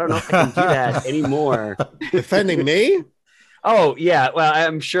know. I don't know if I can do that anymore. Defending me? Oh, yeah. Well,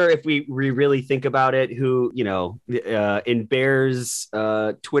 I'm sure if we really think about it, in Bears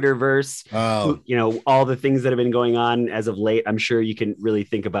Twitterverse, all the things that have been going on as of late, I'm sure you can really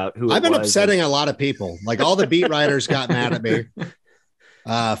think about who I've been upsetting a lot of people. Like all the beat writers got mad at me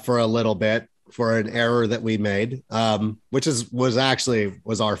for a little bit for an error that we made, which was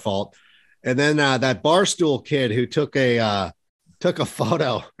our fault. And then that Barstool kid who took a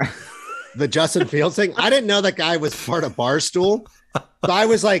photo. The Justin Fields thing. I didn't know that guy was part of Barstool. So I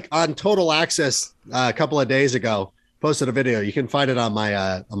was like on Total Access a couple of days ago, posted a video. You can find it on my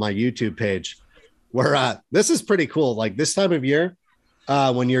YouTube page where this is pretty cool. Like this time of year,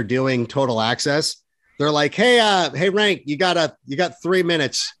 when you're doing Total Access, they're like, hey, Rank, you got 3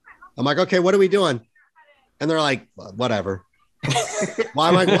 minutes. I'm like, okay, what are we doing? And they're like, whatever. Why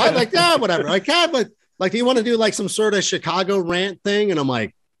am I like, yeah, whatever. Like, yeah, but like, do you want to do like some sort of Chicago rant thing? And I'm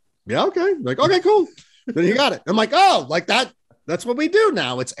like, yeah, okay. Like, okay, cool. Then you got it. I'm like, oh, like that's what we do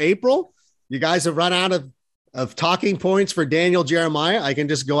now. It's April. You guys have run out of talking points for Daniel Jeremiah. I can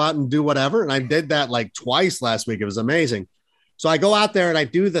just go out and do whatever. And I did that like twice last week. It was amazing. So I go out there and I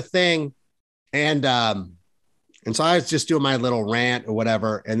do the thing. And so I was just doing my little rant or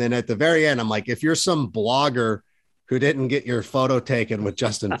whatever. And then at the very end, I'm like, if you're some blogger who didn't get your photo taken with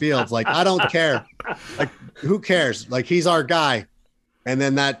Justin Fields, like, I don't care. Like, who cares? Like, he's our guy. And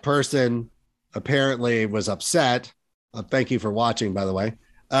then that person apparently was upset thank you for watching, by the way.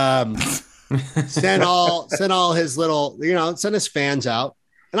 Sent all his little, send his fans out.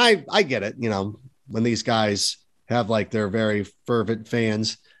 And I get it, when these guys have like their very fervent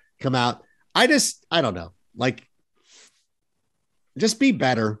fans come out. I don't know, like, just be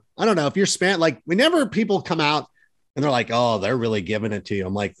better. I don't know if you're like, whenever people come out and they're like, oh, they're really giving it to you.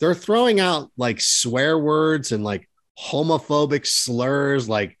 I'm like, they're throwing out like swear words and like homophobic slurs.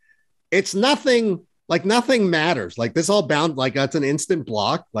 Like, it's nothing. Like, nothing matters. Like, this all bound, like, that's an instant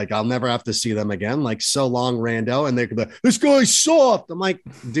block. Like, I'll never have to see them again. Like, so long, rando. And they could be like, this guy's soft. I'm like,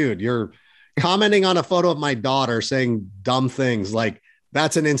 dude, you're commenting on a photo of my daughter saying dumb things. Like,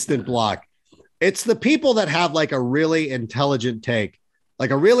 that's an instant block. It's the people that have like a really intelligent take,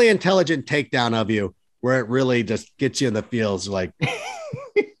 like a really intelligent takedown of you, where it really just gets you in the feels. Like,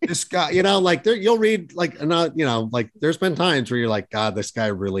 this guy, like you'll read like, like there's been times where you're like, God, this guy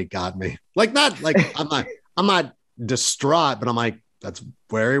really got me. Like, not like I'm not distraught, but I'm like, that's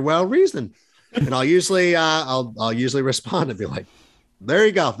very well reasoned. And I'll usually respond and be like, there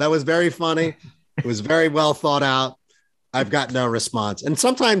you go. That was very funny. It was very well thought out. I've got no response. And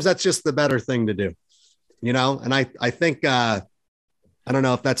sometimes that's just the better thing to do, And I think, I don't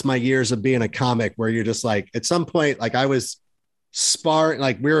know if that's my years of being a comic, where you're just like, at some point, like I was sparring,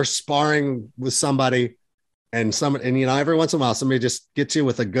 like we were sparring with somebody and every once in a while, somebody just gets you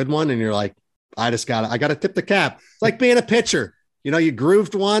with a good one. And you're like, I got to tip the cap. It's like being a pitcher, you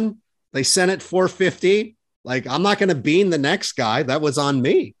grooved one, they sent it 450. Like, I'm not going to bean the next guy. That was on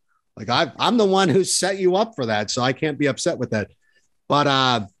me. Like, I'm the one who set you up for that. So I can't be upset with that. But,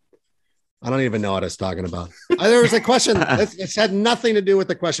 I don't even know what I was talking about. There was a question. It had nothing to do with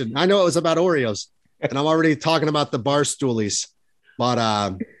the question. I know it was about Oreos, and I'm already talking about the bar stoolies. But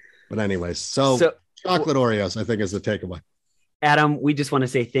anyways, so chocolate Oreos, I think, is the takeaway. Adam, we just want to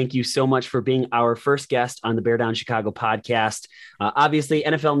say thank you so much for being our first guest on the Bear Down Chicago podcast. Obviously,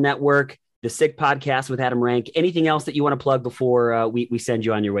 NFL Network, the Sick Podcast with Adam Rank. Anything else that you want to plug before we send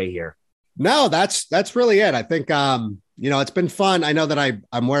you on your way here? No, that's really it. I think, it's been fun. I know that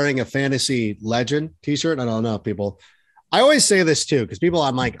I'm wearing a Fantasy Legend t-shirt. I don't know if people, I always say this too, because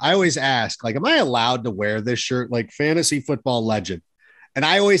I always ask, like, am I allowed to wear this shirt? Like, Fantasy Football Legend. And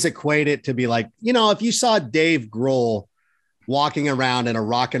I always equate it to be like, if you saw Dave Grohl walking around in a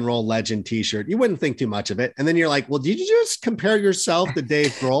Rock and Roll Legend t-shirt, you wouldn't think too much of it. And then you're like, well, did you just compare yourself to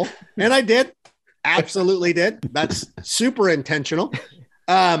Dave Grohl? And I did. Absolutely did. That's super intentional.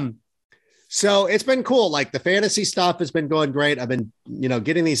 So it's been cool. Like, the fantasy stuff has been going great. I've been,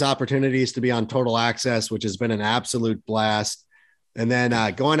 getting these opportunities to be on Total Access, which has been an absolute blast. And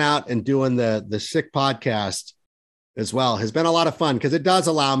then going out and doing the Sick Podcast as well has been a lot of fun, because it does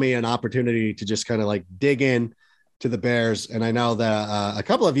allow me an opportunity to just kind of like dig in to the Bears. And I know that a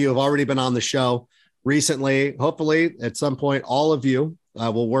couple of you have already been on the show recently. Hopefully at some point, all of you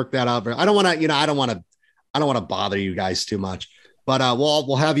will work that out. I don't want to bother you guys too much, but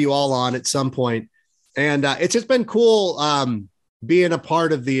we'll have you all on at some point. And it's just been cool being a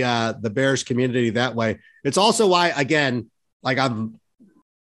part of the Bears community that way. It's also why, again, like, I'm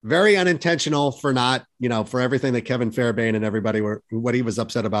very unintentional for not, for everything that Kevin Fairbairn and everybody what he was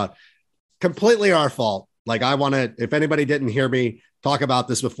upset about. Completely our fault. Like, I want to, if anybody didn't hear me talk about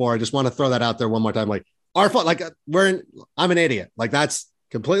this before, I just want to throw that out there one more time. Like, our fault. Like, I'm an idiot. Like, that's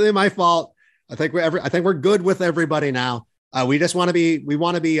completely my fault. I think we're good with everybody now. We want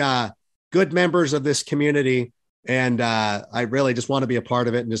to be good members of this community. And I really just want to be a part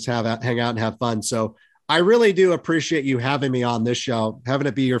of it and just hang out and have fun. So I really do appreciate you having me on this show, having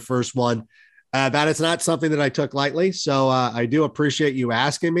it be your first one. That is not something that I took lightly. So I do appreciate you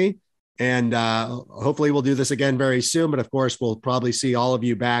asking me. And hopefully we'll do this again very soon. But of course, we'll probably see all of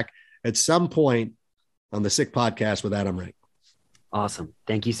you back at some point on the Sick Podcast with Adam Rank. Awesome.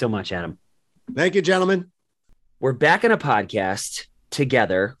 Thank you so much, Adam. Thank you, gentlemen. We're back in a podcast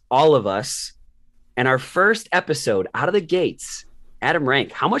together, all of us, and our first episode out of the gates. Adam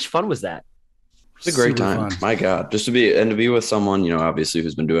Rank, how much fun was that? It's a great Super time. fun. My God, just to be with someone, obviously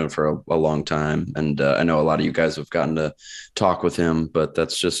who's been doing it for a long time. And I know a lot of you guys have gotten to talk with him, but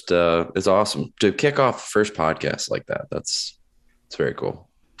that's just, it's awesome to kick off the first podcast like that. It's very cool.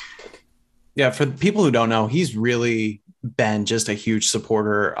 Yeah. For the people who don't know, he's really been just a huge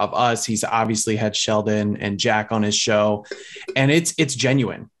supporter of us. He's obviously had Sheldon and Jack on his show, and it's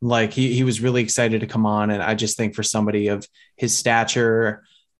genuine. Like, he was really excited to come on. And I just think for somebody of his stature,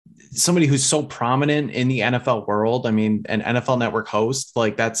 somebody who's so prominent in the NFL world, I mean, an NFL Network host,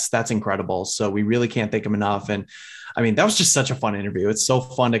 like that's incredible. So we really can't thank him enough. And I mean, that was just such a fun interview. It's so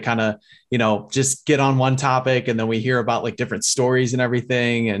fun to kind of, just get on one topic and then we hear about like different stories and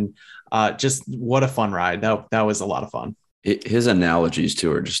everything. And just what a fun ride. That was a lot of fun. His analogies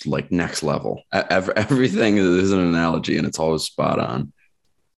too are just like next level. Everything is an analogy and it's always spot on.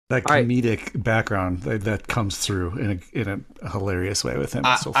 That comedic background that comes through in a hilarious way with him.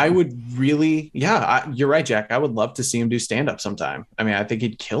 I would really, you're right, Jack. I would love to see him do stand-up sometime. I mean, I think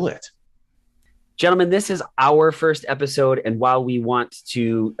he'd kill it. Gentlemen, this is our first episode. And while we want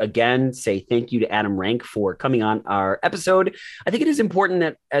to, again, say thank you to Adam Rank for coming on our episode, I think it is important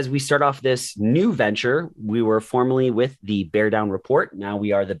that as we start off this new venture, we were formerly with the Bear Down Report. Now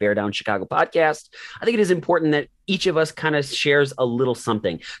we are the Bear Down Chicago podcast. I think it is important that each of us kind of shares a little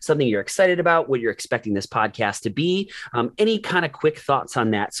something you're excited about, what you're expecting this podcast to be, any kind of quick thoughts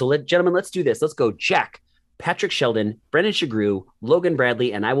on that. So gentlemen, let's do this. Let's go, Jack, Patrick Sheldon, Brendan Shagrew, Logan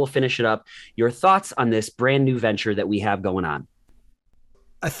Bradley, and I will finish it up. Your thoughts on this brand new venture that we have going on?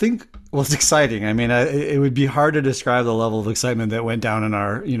 I think, well, it's exciting. I mean, it would be hard to describe the level of excitement that went down in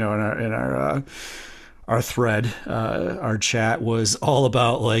our thread. Our chat was all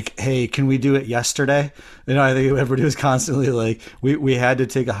about like, hey, can we do it yesterday? I think everybody was constantly like, we had to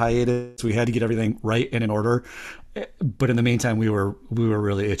take a hiatus. We had to get everything right and in order. But in the meantime, we were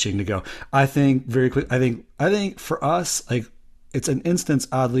really itching to go. I think very quick. I think for us, like, it's an instance,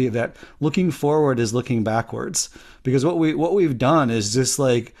 oddly, that looking forward is looking backwards, because what we've done is just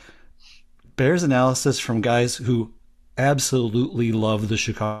like Bears analysis from guys who absolutely love the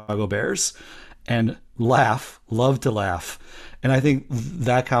Chicago Bears and love to laugh. And I think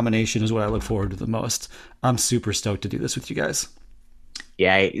that combination is what I look forward to the most. I'm super stoked to do this with you guys.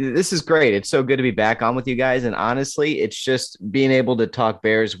 Yeah, this is great. It's so good to be back on with you guys. And honestly, it's just being able to talk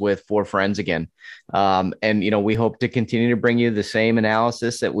Bears with four friends again. And, we hope to continue to bring you the same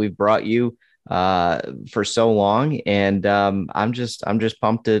analysis that we've brought you for so long. And I'm just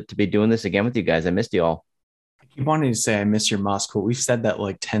pumped to be doing this again with you guys. I missed you all. I keep wanting to say I miss your Musk, but we've said that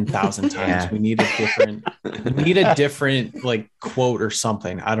like 10,000 times. Yeah. We need a different like quote or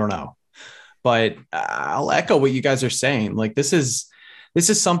something. I don't know. But I'll echo what you guys are saying. Like, this is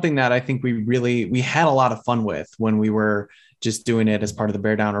something that I think we had a lot of fun with when we were just doing it as part of the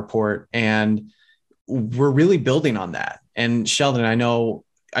Bear Down Report. And we're really building on that. And Sheldon,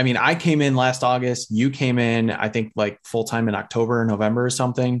 I came in last August, you came in, I think like full-time in October or November or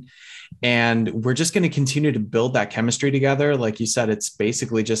something. And we're just going to continue to build that chemistry together. Like you said, it's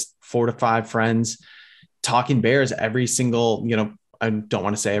basically just 4 to 5 friends talking Bears every single, I don't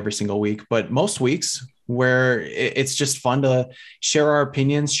want to say every single week, but most weeks, where it's just fun to share our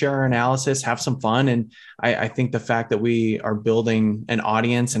opinions, share our analysis, have some fun. And I think the fact that we are building an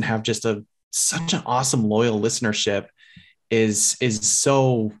audience and have just such an awesome, loyal listenership is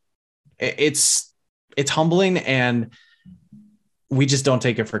so, it's humbling, and we just don't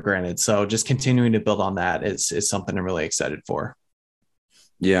take it for granted. So just continuing to build on that is something I'm really excited for.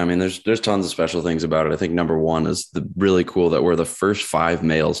 Yeah, I mean, there's tons of special things about it. I think number one is really cool that we're the first 5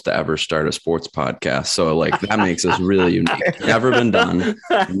 males to ever start a sports podcast. So like that makes us really unique. Never been done.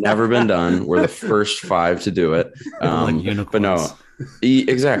 We're the first 5 to do it. But no,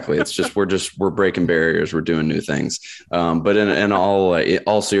 exactly. It's just we're breaking barriers. We're doing new things. But in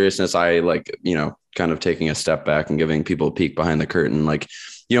all seriousness, I kind of taking a step back and giving people a peek behind the curtain. Like,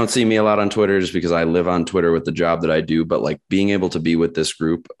 you don't see me a lot on Twitter just because I live on Twitter with the job that I do, but like being able to be with this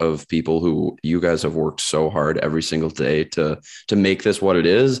group of people who you guys have worked so hard every single day to make this what it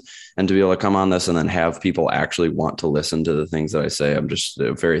is, and to be able to come on this and then have people actually want to listen to the things that I say. I'm just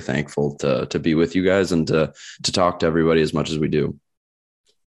very thankful to be with you guys and to talk to everybody as much as we do.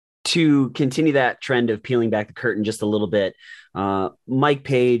 To continue that trend of peeling back the curtain just a little bit, Mike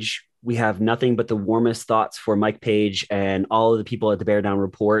Page, we have nothing but the warmest thoughts for Mike Page and all of the people at the Bear Down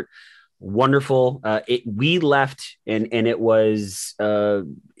Report. Wonderful. We left and it was,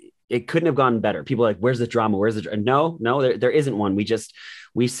 it couldn't have gone better. People are like, where's the drama? No, there isn't one.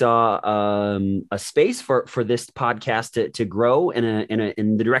 We saw a space for this podcast to grow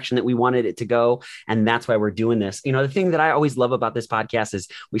in the direction that we wanted it to go. And that's why we're doing this. The thing that I always love about this podcast is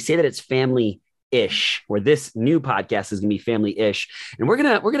we say that it's family-ish, or this new podcast is going to be family-ish. And we're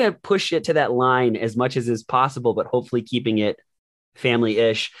going to push it to that line as much as is possible, but hopefully keeping it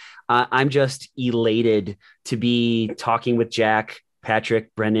family-ish. I'm just elated to be talking with Jack,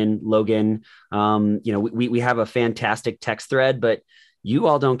 Patrick, Brendan, Logan. We have a fantastic text thread, but you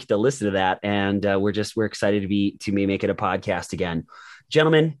all don't get to listen to that. And we're excited to make it a podcast again.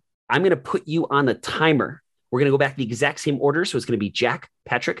 Gentlemen, I'm going to put you on the timer. We're going to go back the exact same order. So it's going to be Jack,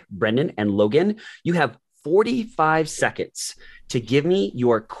 Patrick, Brendan, and Logan. You have 45 seconds to give me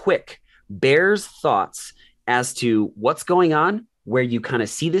your quick Bears thoughts as to what's going on, where you kind of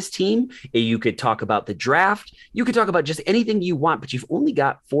see this team. You could talk about the draft. You could talk about just anything you want, but you've only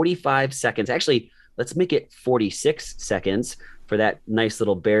got 45 seconds. Actually, let's make it 46 seconds for that nice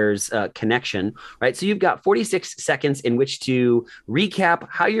little Bears connection, right? So you've got 46 seconds in which to recap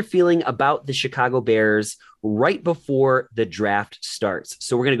how you're feeling about the Chicago Bears right before the draft starts.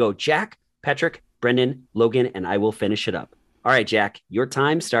 So we're going to go Jack, Patrick, Brendan, Logan, and I will finish it up. All right, Jack, your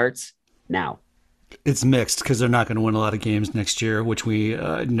time starts now. It's mixed because they're not going to win a lot of games next year, which we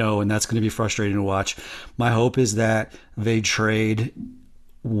know, and that's going to be frustrating to watch. My hope is that they trade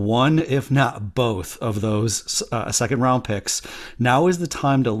one, if not both, of those second round picks. Now is the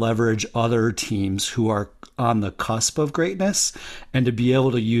time to leverage other teams who are on the cusp of greatness and to be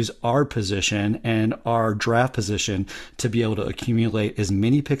able to use our position and our draft position to be able to accumulate as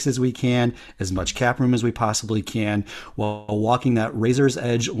many picks as we can, as much cap room as we possibly can, while walking that razor's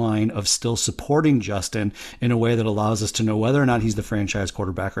edge line of still supporting Justin in a way that allows us to know whether or not he's the franchise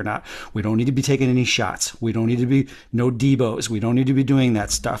quarterback or not. We don't need to be taking any shots. We don't need to be no Debos. We don't need to be doing that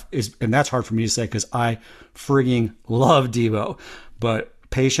stuff. And that's hard for me to say because I frigging love Debo. But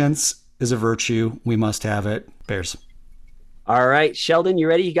patience is a virtue. We must have it. Bears. All right, Sheldon, you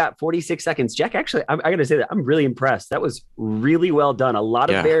ready? You got 46 seconds. Jack, actually, I got to say that I'm really impressed. That was really well done. A lot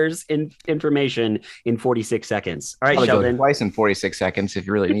of Bears information in 46 seconds. All right, I'll Sheldon. go twice in 46 seconds if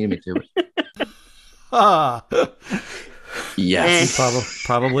you really need me to. Yes.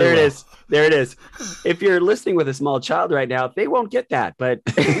 Probably. There it is. There it is. If you're listening with a small child right now, they won't get that, but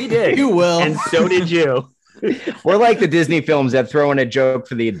we did. You will. And so did you. We're like the Disney films that throw in a joke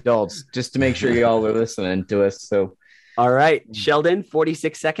for the adults just to make sure you all are listening to us. So, all right, Sheldon,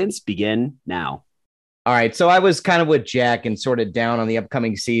 46 seconds begin now. All right. So I was kind of with Jack and sort of down on the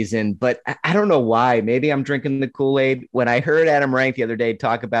upcoming season, but I don't know why. Maybe I'm drinking the Kool-Aid. When I heard Adam Rank the other day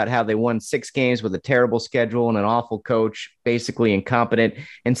talk about how they won 6 games with a terrible schedule and an awful coach, basically incompetent,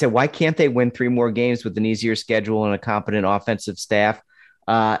 and said, why can't they win 3 more games with an easier schedule and a competent offensive staff?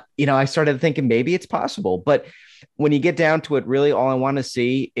 I started thinking maybe it's possible, but when you get down to it, really all I want to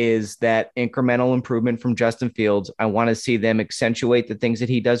see is that incremental improvement from Justin Fields. I want to see them accentuate the things that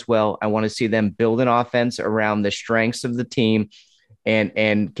he does well. I want to see them build an offense around the strengths of the team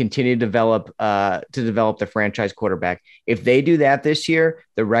and continue to develop the franchise quarterback. If they do that this year,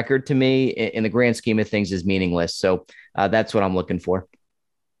 the record to me in the grand scheme of things is meaningless. So that's what I'm looking for.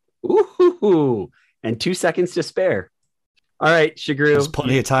 Ooh, and 2 seconds to spare. All right, Shagru. There's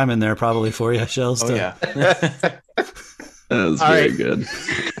plenty of time in there probably for you, Shells. Oh, yeah. That's very good.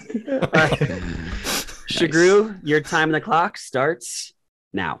 All right. Shagru, your time on the clock starts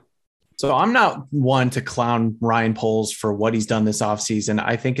now. So I'm not one to clown Ryan Poles for what he's done this offseason.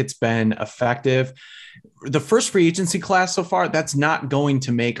 I think it's been effective. The first free agency class so far, that's not going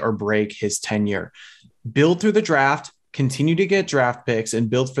to make or break his tenure. Build through the draft, continue to get draft picks and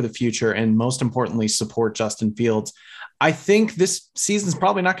build for the future. And most importantly, support Justin Fields. I think this season is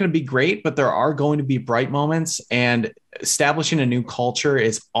probably not going to be great, but there are going to be bright moments, and establishing a new culture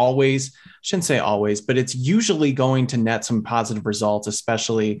is always, shouldn't say always, but it's usually going to net some positive results,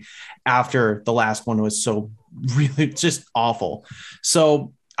 especially after the last one was so really just awful.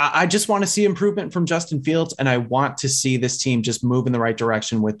 So I just want to see improvement from Justin Fields, and I want to see this team just move in the right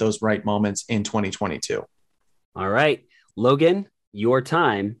direction with those right moments in 2022. All right, Logan, your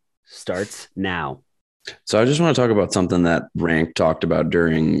time starts now. So I just want to talk about something that Rank talked about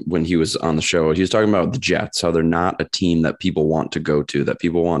when he was on the show. He was talking about the Jets, how they're not a team that people want to go to, that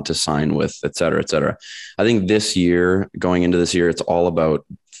people want to sign with, et cetera, et cetera. I think going into this year, it's all about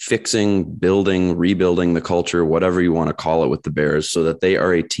fixing, building, rebuilding the culture, whatever you want to call it with the Bears, so that they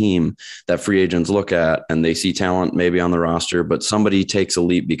are a team that free agents look at and they see talent maybe on the roster, but somebody takes a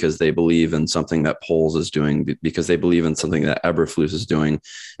leap because they believe in something that Poles is doing, because they believe in something that Eberflus is doing.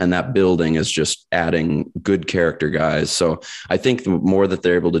 And that building is just adding good character guys. So I think the more that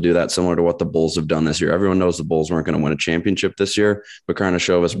they're able to do that, similar to what the Bulls have done this year, everyone knows the Bulls weren't going to win a championship this year, but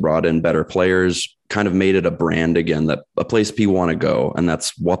Karnisovas brought in better players, kind of made it a brand again, that a place people want to go. And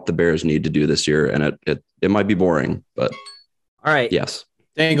that's what the Bears need to do this year. And it might be boring, but all right. Yes.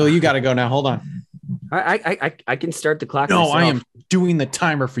 Dangle, you got to go now. Hold on. I can start the clock. No, myself. I am doing the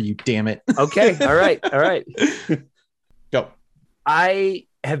timer for you. Damn it. Okay. All right. Go. I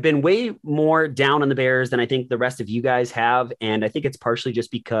have been way more down on the Bears than I think the rest of you guys have. And I think it's partially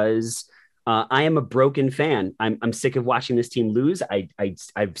just because I am a broken fan. I'm sick of watching this team lose.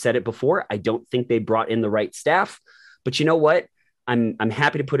 I've said it before. I don't think they brought in the right staff, but you know what? I'm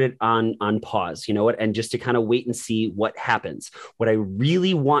happy to put it on pause, you know what? And just to kind of wait and see what happens. What I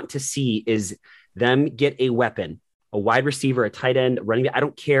really want to see is them get a weapon, a wide receiver, a tight end, running back. I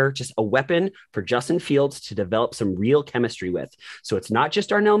don't care. Just a weapon for Justin Fields to develop some real chemistry with. So it's not just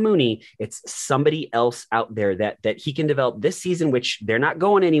Darnell Mooney. It's somebody else out there that he can develop this season, which they're not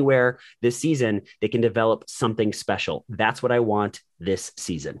going anywhere this season. They can develop something special. That's what I want this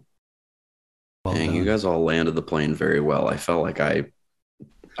season. Well Dang, done. you guys all landed the plane very well. I felt like I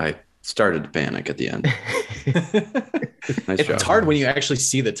started to panic at the end. Nice It's job. hard when you actually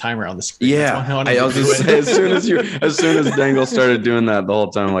see the timer on the screen. Yeah, That's why wanted I to was do just it. say, as soon as Dangle started doing that the whole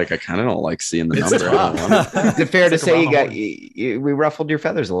time, like I kind of don't like seeing the It's number. I don't tough. want it. Is it fair to It's like say around the we ruffled your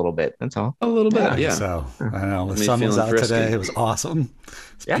feathers a little bit? That's all. A little bit, yeah. So I know the Me sun was feeling out frisky. today. It was awesome.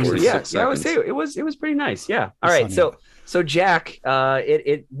 Actually, 46 I would say seconds. it was pretty nice. Yeah. All It's right. funny. So Jack,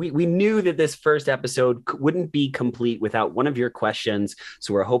 we knew that this first episode wouldn't be complete without one of your questions.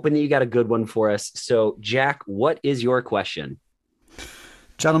 So we're hoping that you got a good one for us. So Jack, what is your question?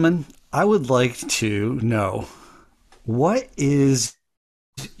 Gentlemen, I would like to know, what is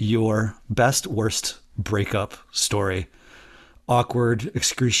your best worst breakup story? Awkward,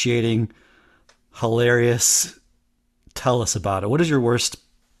 excruciating, hilarious. Tell us about it. What is your worst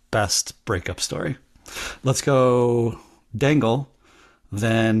best breakup story? Let's go Dangle,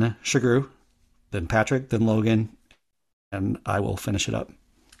 then Shagru, then Patrick, then Logan, and I will finish it up.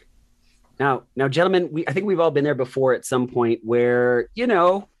 Now, gentlemen, I think we've all been there before at some point where,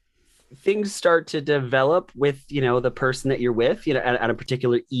 things start to develop with, the person that you're with, at a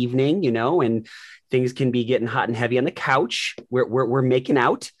particular evening, and things can be getting hot and heavy on the couch. We're making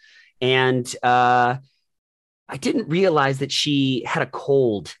out. And I didn't realize that she had a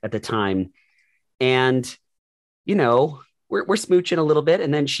cold at the time. And, we're smooching a little bit.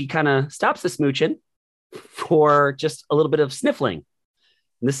 And then she kind of stops the smooching for just a little bit of sniffling.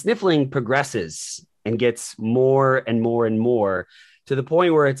 And the sniffling progresses and gets more and more and more to the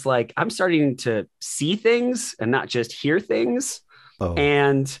point where it's like, I'm starting to see things and not just hear things. Oh.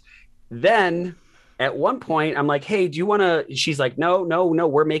 And then at one point I'm like, hey, do you want to, she's like, no,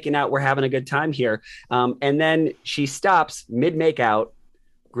 we're making out. We're having a good time here. And then she stops mid make out,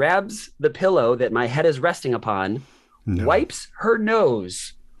 grabs the pillow that my head is resting upon, No. wipes her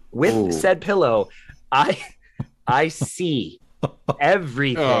nose with Ooh. said pillow. I see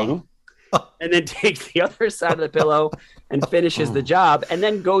everything, and then takes the other side of the pillow and finishes the job, and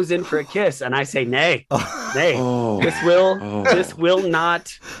then goes in for a kiss. And I say, nay, Oh, this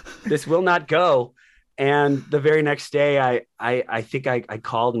will not go. And the very next day, I think I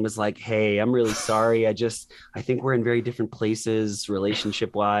called and was like, hey, I'm really sorry. I think we're in very different places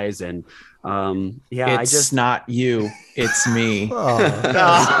relationship wise. And It's not you. It's me. Oh,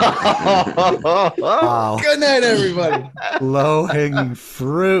 wow. Good night, everybody. Low hanging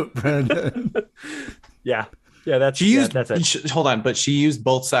fruit, Brendan. yeah, that's She used. that's it. Hold on, but she used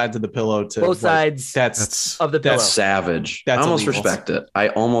both sides of the pillow to Both sides That's of the pillow. that's savage. That's I almost illegal. respect it. I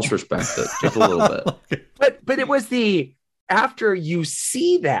almost respect it just a little bit. But it was the after you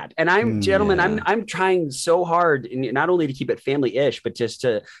see that, and gentlemen, Yeah. I'm trying so hard, and not only to keep it family-ish, but just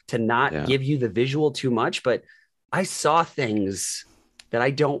to not give you the visual too much. But I saw things that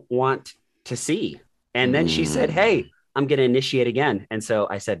I don't want to see, and then she said, "Hey, I'm going to initiate again," and so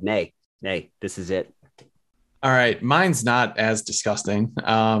I said, "Nay, this is it." All right, mine's not as disgusting.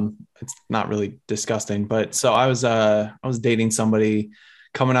 It's not really disgusting, but so I was dating somebody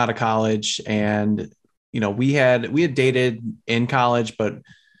coming out of college, and we had dated in college, but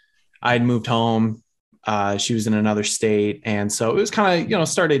I had moved home. She was in another state, and so it was kind of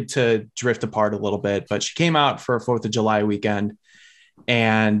started to drift apart a little bit. But she came out for a 4th of July weekend,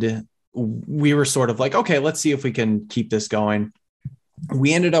 and we were sort of like, okay, let's see if we can keep this going.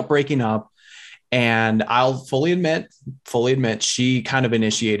 We ended up breaking up. And I'll fully admit, she kind of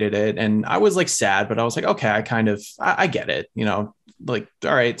initiated it. And I was like sad, but I was like, okay, I get it, like,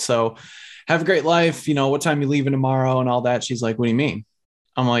 all right, so have a great life. What time you leaving tomorrow and all that. She's like, what do you mean?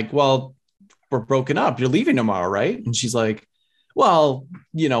 I'm like, well, we're broken up. You're leaving tomorrow, right? And she's like, well,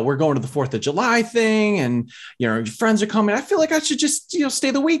 we're going to the 4th of July thing, and, your friends are coming. I feel like I should just,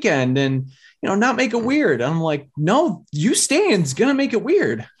 stay the weekend and, not make it weird. And I'm like, no, you staying's going to make it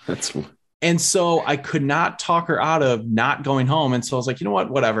weird. And so I could not talk her out of not going home. And so I was like, you know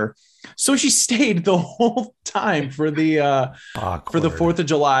what, whatever. So she stayed the whole time for the 4th of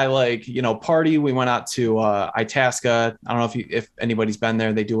July, party. We went out to Itasca. I don't know if anybody's been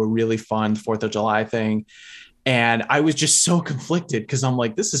there. They do a really fun 4th of July thing. And I was just so conflicted because I'm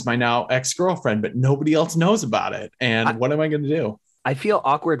like, this is my now ex-girlfriend, but nobody else knows about it. And what am I going to do? I feel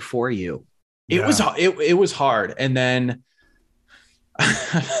awkward for you. It was hard. And then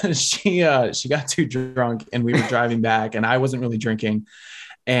she got too drunk and we were driving back and I wasn't really drinking.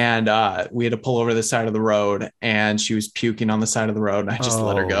 And we had to pull over the side of the road and she was puking on the side of the road and I just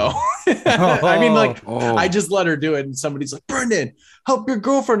let her go. I mean, like, I just let her do it. And somebody's like, Brendan, help your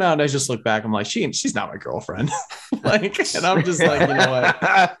girlfriend out. And I just look back. I'm like, she's not my girlfriend. Like, and I'm just like, you know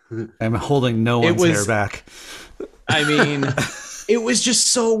what? I'm holding no one's hair back. I mean, it was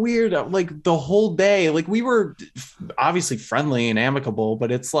just so weird. Like the whole day, like we were obviously friendly and amicable,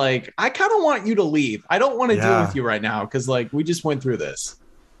 but it's like, I kind of want you to leave. I don't want to deal with you right now. Cause like, we just went through this.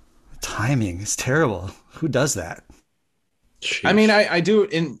 Timing is terrible. Who does that? Jeez. I mean, I do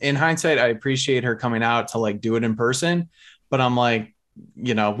in hindsight, I appreciate her coming out to like do it in person, but I'm like,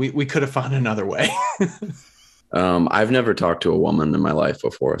 you know, we could have found another way. I've never talked to a woman in my life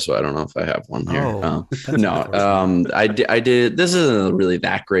before, so I don't know if I have one here. I did. This isn't really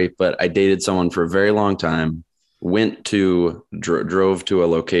that great, but I dated someone for a very long time. Drove to a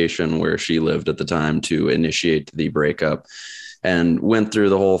location where she lived at the time to initiate the breakup, and went through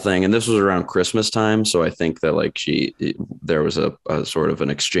the whole thing. And this was around Christmas time, so I think that like there was a sort of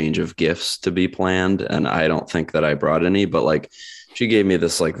an exchange of gifts to be planned, and I don't think that I brought any, but like she gave me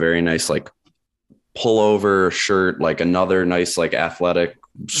this like very nice like pullover shirt, like another nice like athletic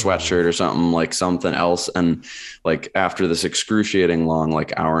sweatshirt or something, like something else. And like after this excruciating long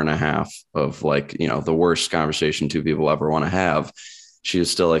like hour and a half of like, you know, the worst conversation two people ever want to have, she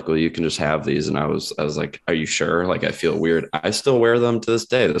was still like, well, you can just have these. And I was like, are you sure? Like, I feel weird. I still wear them to this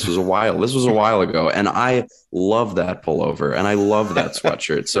day. This was a while ago. And I love that pullover and I love that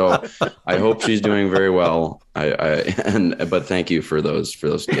sweatshirt. So I hope she's doing very well. But thank you for those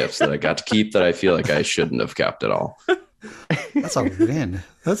gifts that I got to keep that I feel like I shouldn't have kept at all. That's a win.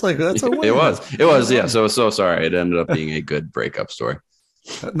 That's a win. It was. Yeah. So sorry. It ended up being a good breakup story.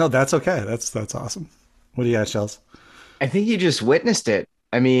 No, that's okay. That's awesome. What do you got, Shells? I think you just witnessed it.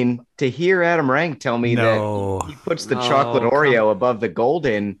 I mean, to hear Adam Rank tell me that he puts the chocolate Oreo above the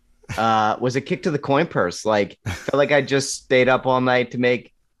golden was a kick to the coin purse. Like, felt like I just stayed up all night to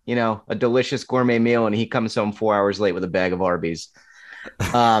make, you know, a delicious gourmet meal, and he comes home 4 hours late with a bag of Arby's.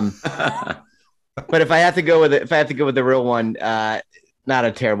 But if I have to go with the real one, not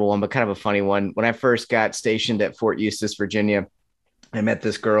a terrible one, but kind of a funny one. When I first got stationed at Fort Eustis, Virginia, I met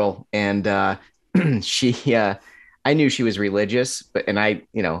this girl, and I knew she was religious, and I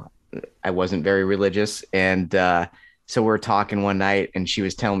wasn't very religious. And so we're talking one night and she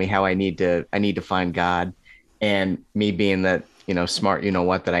was telling me how I need to find God, and me being that, you know, smart, you know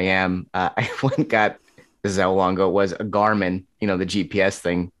what, that I am, I went and got, this is how long ago it was, a Garmin, you know, the GPS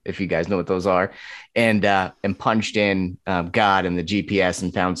thing, if you guys know what those are, and punched in God in the GPS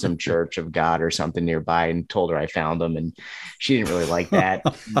and found some church of God or something nearby, and told her I found them. And she didn't really like that.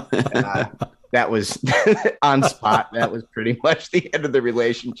 That was on spot. That was pretty much the end of the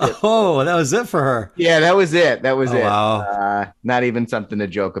relationship. Oh, that was it for her. Yeah, that was it. That was it. Wow. Not even something to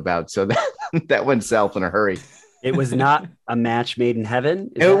joke about. So that went south in a hurry. It was not a match made in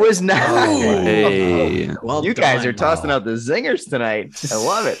heaven. It was not. Hey. Well, you guys are tossing out the zingers tonight. I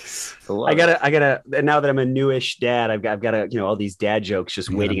love it. I gotta. And now that I'm a newish dad, I've got to, you know, all these dad jokes just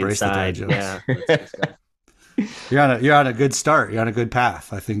waiting inside. Yeah. You're on a good start. You're on a good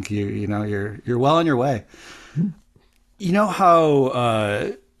path. I think you're well on your way. You know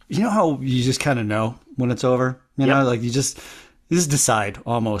how you just kind of know when it's over. You know, like you just decide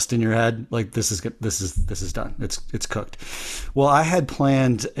almost in your head, like this is done. It's cooked. Well, I had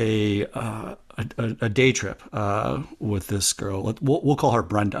planned a day trip with this girl. We'll call her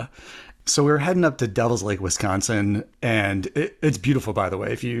Brenda. So we were heading up to Devil's Lake, Wisconsin, and it's beautiful, by the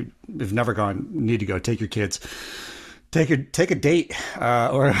way. If you've never gone, need to go. Take your kids, take a date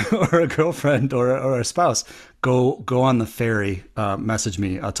or a girlfriend or a spouse. Go on the ferry. Message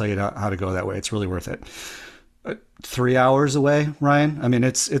me. I'll tell you how to go that way. It's really worth it. 3 hours away, Ryan. I mean,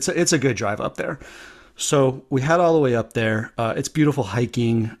 it's a good drive up there. So we head all the way up there. It's beautiful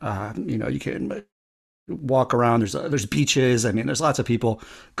hiking. You know, you can walk around. There's beaches. I mean, there's lots of people.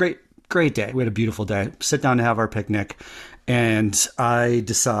 Great day. We had a beautiful day. Sit down to have our picnic, and I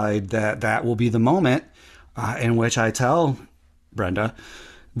decide that will be the moment in which I tell Brenda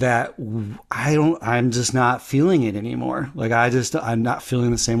that I'm just not feeling it anymore. Like I'm not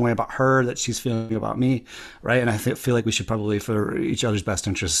feeling the same way about her that she's feeling about me, right? And I feel like we should probably, for each other's best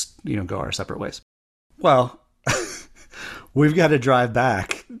interest, you know, go our separate ways. Well, we've got to drive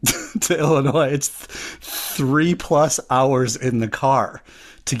back to Illinois. It's 3+ hours in the car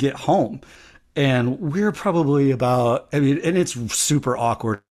to get home. And we're probably and it's super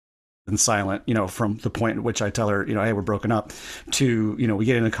awkward and silent, you know, from the point at which I tell her, you know, hey, we're broken up, to, you know, we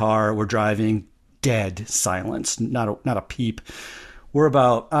get in the car, we're driving, dead silence, not a peep. we're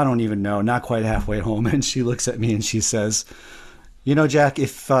about, I don't even know, not quite halfway home. And she looks at me and she says, you know, Jack,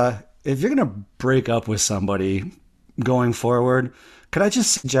 if you're going to break up with somebody going forward, could I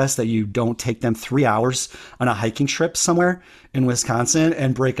just suggest that you don't take them 3 hours on a hiking trip somewhere in Wisconsin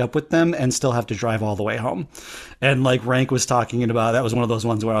and break up with them and still have to drive all the way home? And like Rank was talking about, that was one of those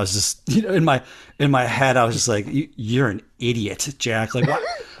ones where I was just, you know, in my head, I was just like, you're an idiot, Jack. Like,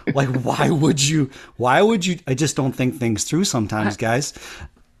 why, why would you, I just don't think things through sometimes, guys.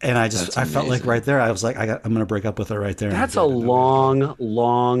 And I felt like right there, I was like, I'm going to break up with her right there. That's a long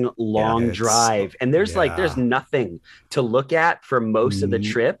drive. And there's there's nothing to look at for most of the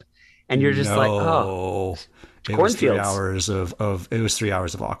trip. And you're just like, oh, it was 3 hours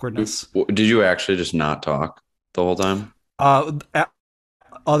of awkwardness. Did you actually just not talk the whole time?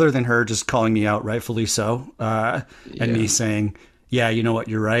 Other than her just calling me out, rightfully so. And me saying, yeah, you know what?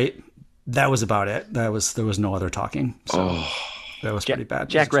 You're right. That was about it. There was no other talking. So. That was pretty bad.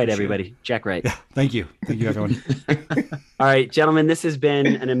 Jack Wright, everybody. Jack Wright. Yeah, thank you. Thank you, everyone. All right, gentlemen, this has been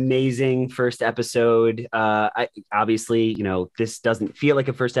an amazing first episode. Obviously, you know, this doesn't feel like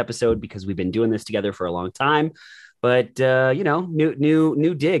a first episode because we've been doing this together for a long time. But, you know,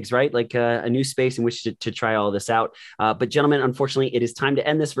 new digs, right? Like a new space in which to try all this out. But gentlemen, unfortunately, it is time to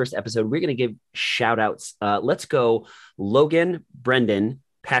end this first episode. We're going to give shout outs. Let's go Logan, Brendan,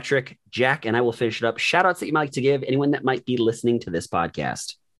 Patrick, Jack, and I will finish it up. Shout outs that you might like to give anyone that might be listening to this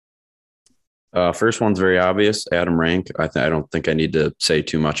podcast. First one's very obvious. Adam Rank. I don't think I need to say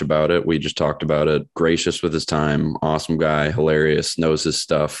too much about it. We just talked about it. Gracious with his time. Awesome guy. Hilarious. Knows his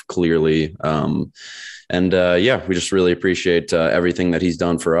stuff clearly. We just really appreciate everything that he's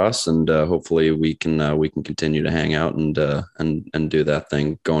done for us, and hopefully we can continue to hang out and do that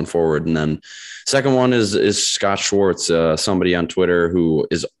thing going forward. And then second one is Scott Schwartz, somebody on Twitter who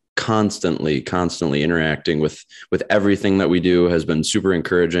is constantly interacting with everything that we do, has been super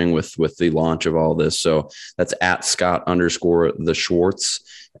encouraging with the launch of all this. So that's at Scott_the Schwartz.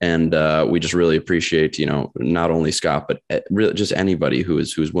 And we just really appreciate, you know, not only Scott, but really just anybody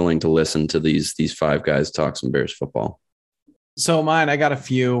who's willing to listen to these five guys talk some Bears football. So mine, I got a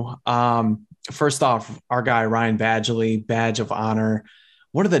few. First off, our guy, Ryan Badgley, badge of honor.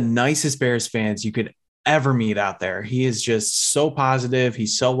 One of the nicest Bears fans you could ever meet out there. He is just so positive.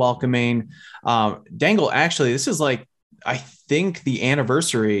 He's so welcoming. Dangle, actually, this is like, I think the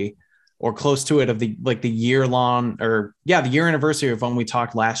anniversary or close to it of the year anniversary of when we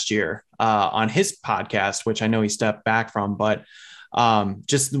talked last year on his podcast, which I know he stepped back from, but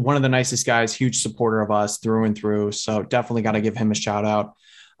just one of the nicest guys, huge supporter of us through and through. So definitely got to give him a shout out.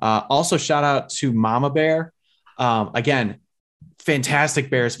 Also shout out to Mama Bear. Again,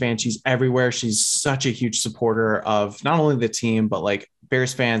 fantastic Bears fan. She's everywhere. She's such a huge supporter of not only the team, but like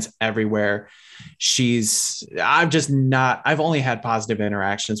Bears fans everywhere. I've only had positive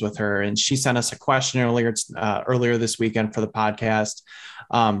interactions with her, and she sent us a question earlier this weekend for the podcast.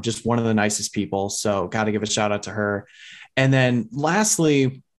 Just one of the nicest people. So got to give a shout out to her. And then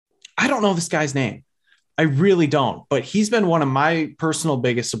lastly, I don't know this guy's name. I really don't, but he's been one of my personal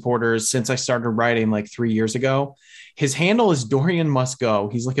biggest supporters since I started writing like 3 years ago. His handle is Dorian Must Go.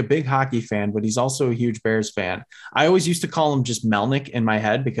 He's like a big hockey fan, but he's also a huge Bears fan. I always used to call him just Melnick in my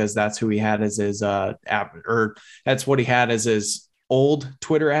head because that's who he had as his app, or that's what he had as his old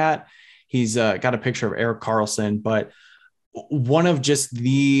Twitter at. He's got a picture of Eric Carlson, but one of just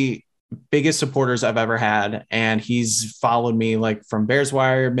the biggest supporters I've ever had. And he's followed me like from Bears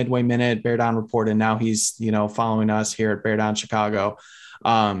Wire, Midway Minute, Bear Down Report. And now he's, you know, following us here at Bear Down Chicago.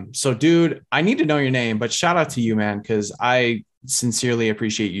 So dude, I need to know your name, but shout out to you, man, because I sincerely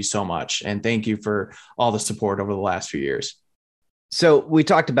appreciate you so much. And thank you for all the support over the last few years. So we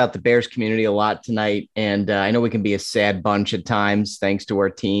talked about the Bears community a lot tonight, and I know we can be a sad bunch at times thanks to our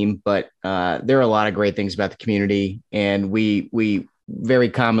team, but there are a lot of great things about the community, and we very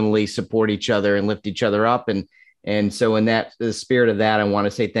commonly support each other and lift each other up. And so in the spirit of that, I want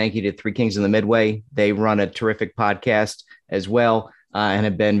to say thank you to Three Kings in the Midway. They run a terrific podcast as well, and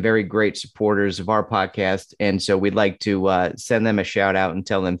have been very great supporters of our podcast. And so we'd like to send them a shout out and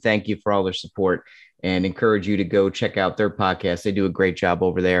tell them thank you for all their support, and encourage you to go check out their podcast. They do a great job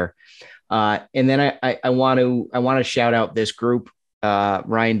over there. And then I want to shout out this group,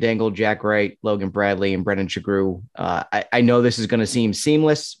 Ryan Dangle, Jack Wright, Logan Bradley, and Brendan Shagru. I know this is going to seem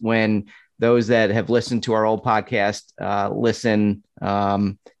seamless when those that have listened to our old podcast listen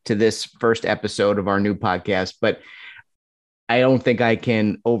to this first episode of our new podcast, but I don't think I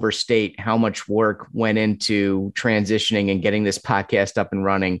can overstate how much work went into transitioning and getting this podcast up and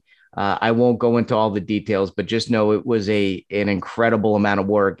running. I won't go into all the details, but just know it was an incredible amount of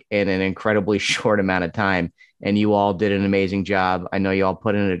work in an incredibly short amount of time. And you all did an amazing job. I know you all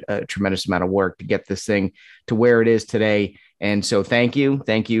put in a tremendous amount of work to get this thing to where it is today. And so thank you.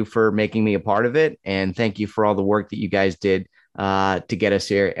 Thank you for making me a part of it. And thank you for all the work that you guys did to get us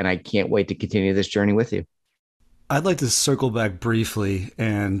here. And I can't wait to continue this journey with you. I'd like to circle back briefly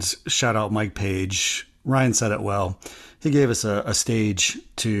and shout out Mike Page. Ryan said it well. He gave us a stage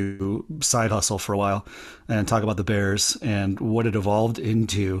to side hustle for a while and talk about the Bears, and what it evolved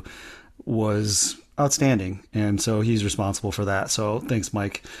into was outstanding. And so he's responsible for that. So thanks,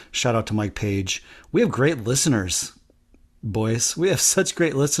 Mike. Shout out to Mike Page. We have great listeners, boys. We have such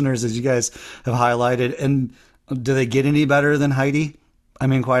great listeners, as you guys have highlighted. And do they get any better than Heidi? I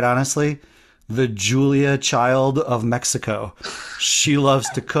mean, quite honestly, the Julia child of Mexico. She loves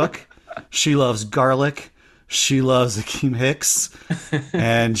to cook. She loves garlic. She loves Akeem Hicks,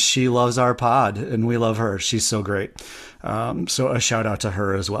 and she loves our pod, and we love her. She's so great. So a shout out to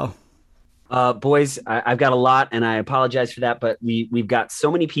her as well. Boys, I've got a lot, and I apologize for that, but we've got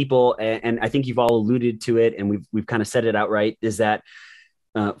so many people, and I think you've all alluded to it, and we've kind of said it outright, is that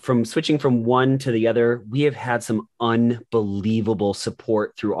from switching from one to the other, we have had some unbelievable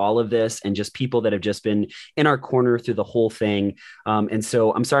support through all of this, and just people that have just been in our corner through the whole thing. And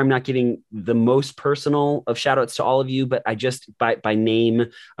so I'm sorry I'm not giving the most personal of shout outs to all of you, but I just by name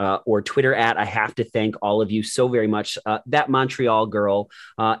or Twitter I have to thank all of you so very much. That Montreal girl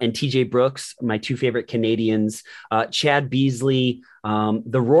and TJ Brooks, my two favorite Canadians, Chad Beasley,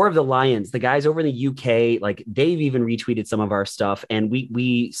 the Roar of the Lions, the guys over in the UK, like they've even retweeted some of our stuff, and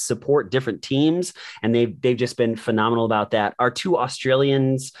we support different teams, and they've just been phenomenal about that. Our two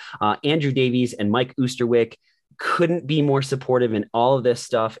Australians, Andrew Davies and Mike Oosterwick, couldn't be more supportive in all of this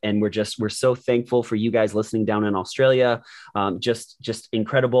stuff. And we're so thankful for you guys listening down in Australia. Just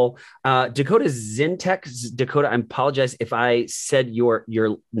incredible. Dakota Zintek, Dakota, I apologize if I said your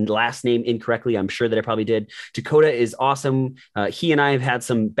last name incorrectly. I'm sure that I probably did. Dakota is awesome. He and I have had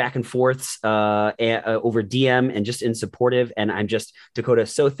some back and forths over DM and just in supportive. And I'm just, Dakota,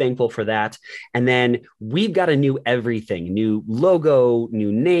 so thankful for that. And then we've got a new everything, new logo,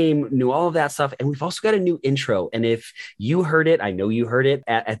 new name, new all of that stuff. And we've also got a new intro. And if you heard it, I know you heard it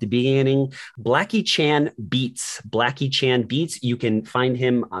at the beginning, Blackie Chan Beats. Blackie Chan Beats. You can find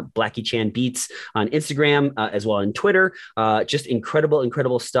him on Blackie Chan Beats on Instagram as well on Twitter. Just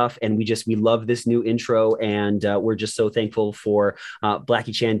incredible stuff. And we love this new intro. And we're just so thankful for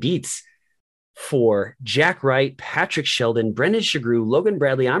Blackie Chan Beats. For Jack Wright, Patrick Sheldon, Brendan Shagru, Logan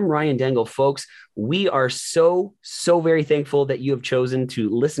Bradley, I'm Ryan Dangle. Folks, we are so very thankful that you have chosen to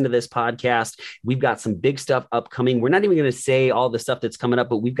listen to this podcast. We've got some big stuff upcoming. We're not even going to say all the stuff that's coming up,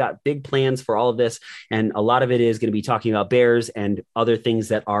 but we've got big plans for all of this. And a lot of it is going to be talking about Bears and other things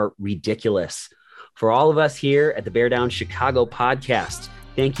that are ridiculous. For all of us here at the Bear Down Chicago podcast,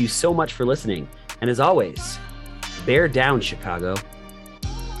 thank you so much for listening. And as always, Bear Down Chicago.